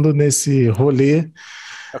começando nesse rolê?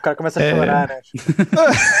 O cara começa a chorar, né?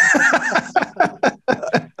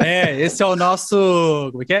 Esse é o nosso...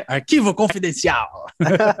 Como é que é? Arquivo confidencial.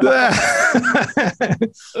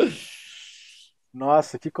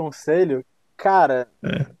 Nossa, que conselho. Cara,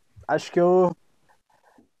 acho que eu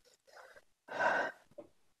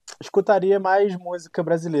escutaria mais música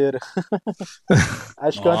brasileira.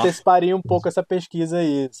 Acho que eu anteciparia um pouco essa pesquisa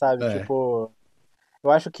aí, sabe? Tipo, eu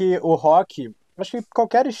acho que o rock... Acho que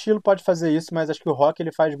qualquer estilo pode fazer isso, mas acho que o rock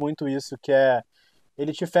ele faz muito isso, que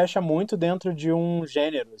ele te fecha muito dentro de um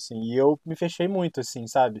gênero, assim, e eu me fechei muito, assim,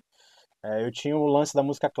 sabe? Eu tinha o lance da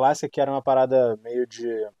música clássica, que era uma parada meio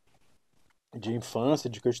de infância,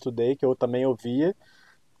 de que eu estudei, que eu também ouvia,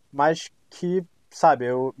 mas que, sabe,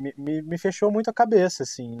 me fechou muito a cabeça,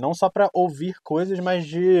 assim, não só pra ouvir coisas, mas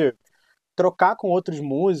de trocar com outros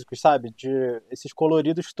músicos, sabe? De esses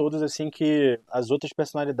coloridos todos, assim, que as outras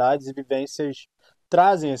personalidades e vivências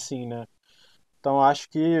trazem, assim, né? Então, acho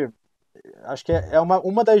que é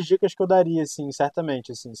uma das dicas que eu daria, assim,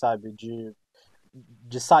 certamente, assim, sabe?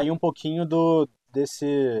 De sair um pouquinho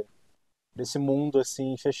desse mundo,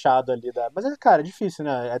 assim, fechado ali. Mas, cara, é difícil,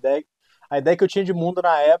 né? A ideia que eu tinha de mundo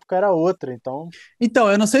na época era outra, então... Então,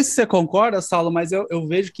 eu não sei se você concorda, Saulo, mas eu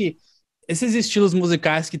vejo que esses estilos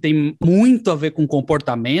musicais que têm muito a ver com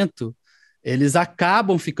comportamento, eles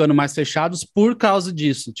acabam ficando mais fechados por causa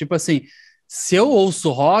disso. Tipo assim, Se eu ouço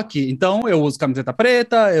rock, então eu uso camiseta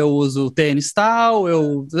preta, eu uso tênis tal,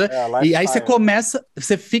 e aí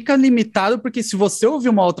você fica limitado, porque se você ouvir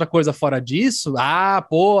uma outra coisa fora disso,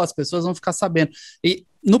 as pessoas vão ficar sabendo. E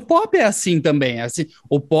no pop é assim também, assim,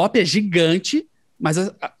 o pop é gigante, mas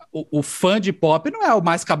o fã de pop não é o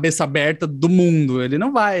mais cabeça aberta do mundo, ele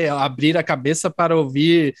não vai abrir a cabeça para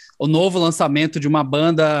ouvir o novo lançamento de uma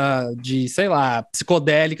banda de, sei lá,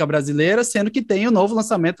 psicodélica brasileira, sendo que tem o novo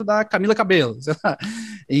lançamento da Camila Cabello, sei lá.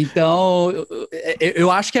 Então,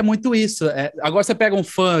 eu acho que é muito isso. Agora você pega um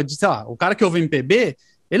fã de, sei lá, o cara que ouve MPB,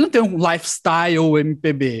 ele não tem um lifestyle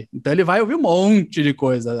MPB, então ele vai ouvir um monte de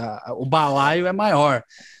coisa, o balaio é maior.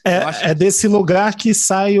 É desse lugar que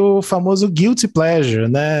sai o famoso guilty pleasure,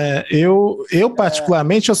 né? Eu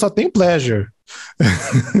particularmente, eu só tenho pleasure.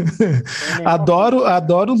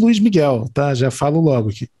 adoro Luiz Miguel, tá? Já falo logo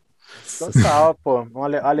aqui. Total, pô.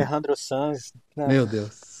 Alejandro Sanz. Né? Meu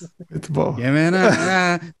Deus. Muito bom.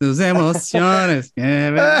 Dos emociones.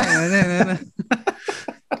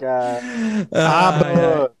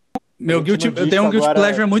 Eu tenho um guilty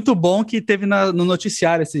pleasure muito bom que teve no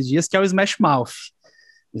noticiário esses dias, que é o Smash Mouth.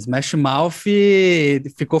 Smash Mouth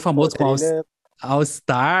ficou famoso com All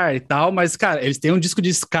Star e tal, mas, cara, eles têm um disco de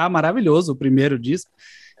ska maravilhoso, o primeiro disco.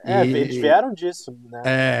 Eles vieram disso,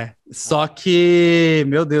 né? Só que,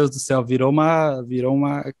 meu Deus do céu, virou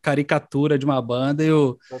uma caricatura de uma banda e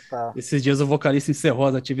esses dias o vocalista encerrou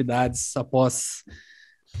as atividades após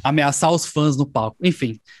ameaçar os fãs no palco.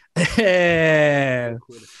 Enfim.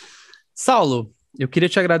 Saulo, eu queria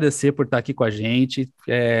te agradecer por estar aqui com a gente.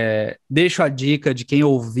 Deixo a dica de quem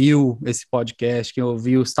ouviu esse podcast, quem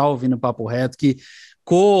está ouvindo o Papo Reto, que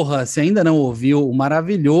corra, se ainda não ouviu, o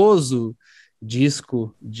maravilhoso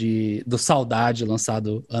disco do SAUDADE,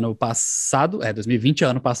 lançado ano passado, 2020 é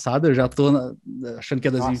ano passado, eu já tô achando que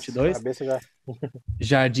é 2022. Nossa, cabeça já...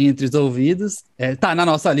 Jardim, entre os ouvidos. Tá na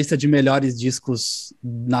nossa lista de melhores discos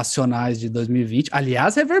nacionais de 2020.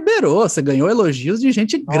 Aliás, reverberou, você ganhou elogios de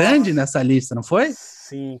gente grande nessa lista, não foi?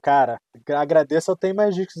 Sim, cara, agradeço ao Tem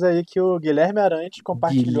Mais Discos aí, que o Guilherme Arantes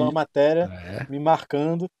compartilhou a matéria, me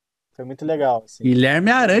marcando. Foi muito legal. Assim. Guilherme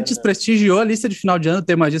Arantes prestigiou a lista de final de ano do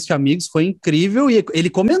Tem Mais Discos de Amigos, foi incrível, e ele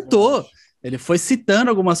comentou, ele foi citando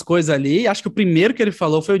algumas coisas ali, acho que o primeiro que ele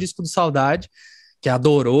falou foi o disco do SAUDADE, que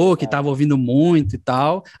adorou, que estava ouvindo muito e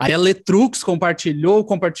tal. Aí a Letrux compartilhou o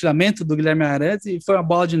compartilhamento do Guilherme Arantes e foi uma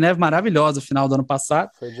bola de neve maravilhosa no final do ano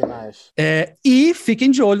passado. Foi demais. E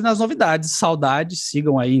fiquem de olho nas novidades, SAUDADE,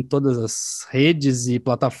 sigam aí em todas as redes e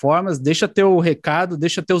plataformas, deixa teu recado,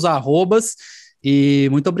 deixa teus arrobas, e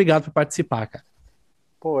muito obrigado por participar, cara.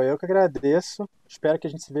 Pô, eu que agradeço, espero que a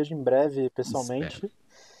gente se veja em breve pessoalmente. Espero.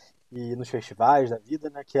 E nos festivais da vida,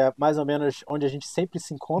 né? Que é mais ou menos onde a gente sempre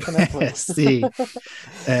se encontra, né? Sim.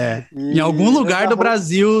 Em algum lugar do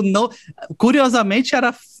Brasil, não... curiosamente,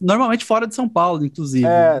 era normalmente fora de São Paulo, inclusive.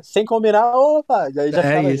 Sem combinar, opa! E aí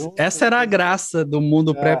já isso. Junto, essa era a graça do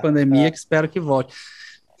mundo pré-pandemia, que espero que volte.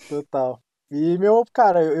 Total. E,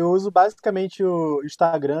 cara, eu uso basicamente o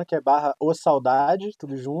Instagram, que é /osaudade,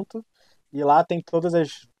 tudo junto. E lá tem todas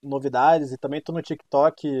as novidades, e também tô no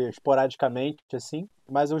TikTok esporadicamente, assim.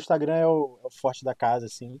 Mas o Instagram é o forte da casa,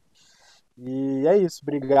 assim. E é isso,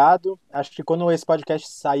 obrigado. Acho que quando esse podcast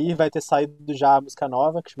sair, vai ter saído já a música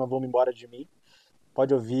nova, que chama Vou-me Embora de Mim.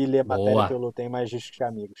 Pode ouvir e ler a matéria pelo Tem Mais Discos que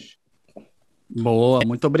Amigos. Boa,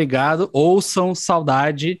 muito obrigado. Ouçam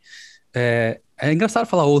SAUDADE. É engraçado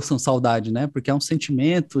falar ouçam SAUDADE, né? Porque é um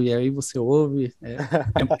sentimento e aí você ouve.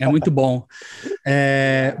 É muito bom.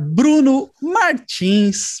 Bruno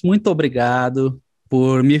Martins, muito obrigado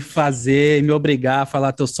por me obrigar a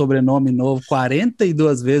falar teu sobrenome novo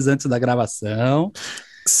 42 vezes antes da gravação.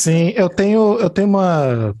 Sim, eu tenho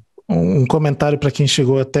um comentário para quem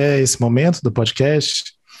chegou até esse momento do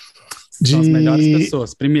podcast. São as melhores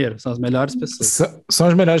pessoas. Primeiro, são as melhores pessoas. São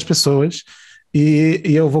as melhores pessoas. E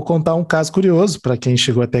eu vou contar um caso curioso para quem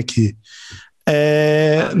chegou até aqui.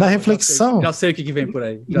 Na reflexão... Já sei o que vem por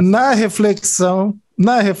aí. Na reflexão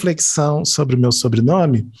sobre o meu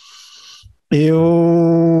sobrenome,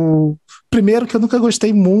 primeiro que eu nunca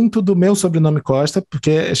gostei muito do meu sobrenome Costa,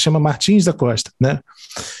 porque chama Martins da Costa, né?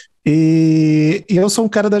 E eu sou um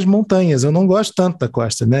cara das montanhas, eu não gosto tanto da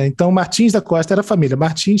Costa, né? Então Martins da Costa era a família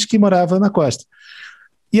Martins que morava na Costa.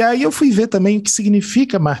 E aí eu fui ver também o que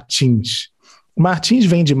significa Martins. Martins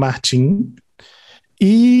vem de Martim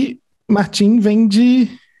e Martim vem de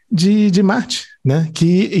Marte, né?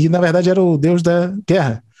 E na verdade era o deus da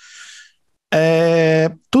guerra.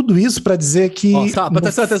 Tudo isso para dizer que...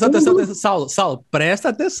 Saulo, presta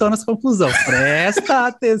atenção nessa conclusão. Presta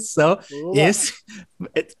atenção.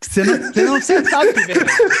 Você não sabe o que vem aí.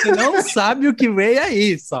 Você não sabe o que vem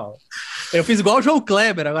aí, Saulo. Eu fiz igual o João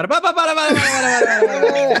Kleber agora.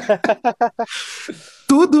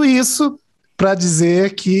 Tudo isso para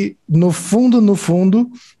dizer que, no fundo,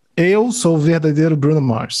 eu sou o verdadeiro Bruno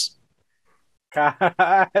Mars.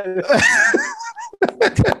 Caralho.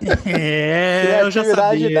 Eu já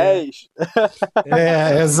sabia. 10.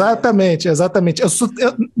 Exatamente.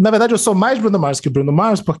 Na verdade, eu sou mais Bruno Mars que o Bruno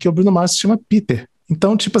Mars, porque o Bruno Mars se chama Peter.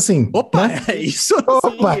 Então, tipo assim... Opa, né? Isso eu não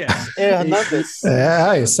sabia. Hernandes.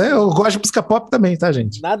 Isso eu gosto de música pop também, tá,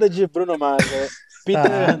 gente? Nada de Bruno Mars, né? Peter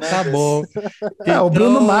Hernandes. Tá bom. O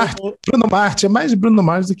Bruno Mars é mais Bruno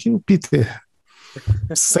Mars do que o Peter.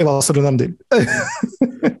 Sei lá o sobrenome dele.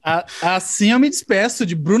 Assim eu me despeço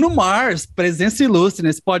de Bruno Mars, presença ilustre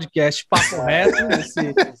nesse podcast Papo Reto,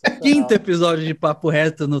 nesse quinto episódio de Papo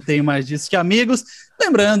Reto, não tenho mais disso que amigos.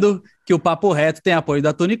 Lembrando que o Papo Reto tem apoio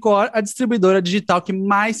da Tunicor, a distribuidora digital que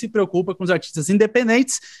mais se preocupa com os artistas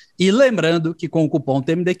independentes. E lembrando que com o cupom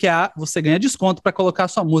TMDQA você ganha desconto para colocar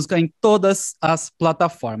sua música em todas as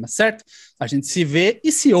plataformas, certo? A gente se vê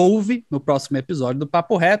e se ouve no próximo episódio do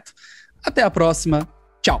Papo Reto. Até a próxima.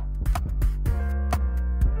 Tchau.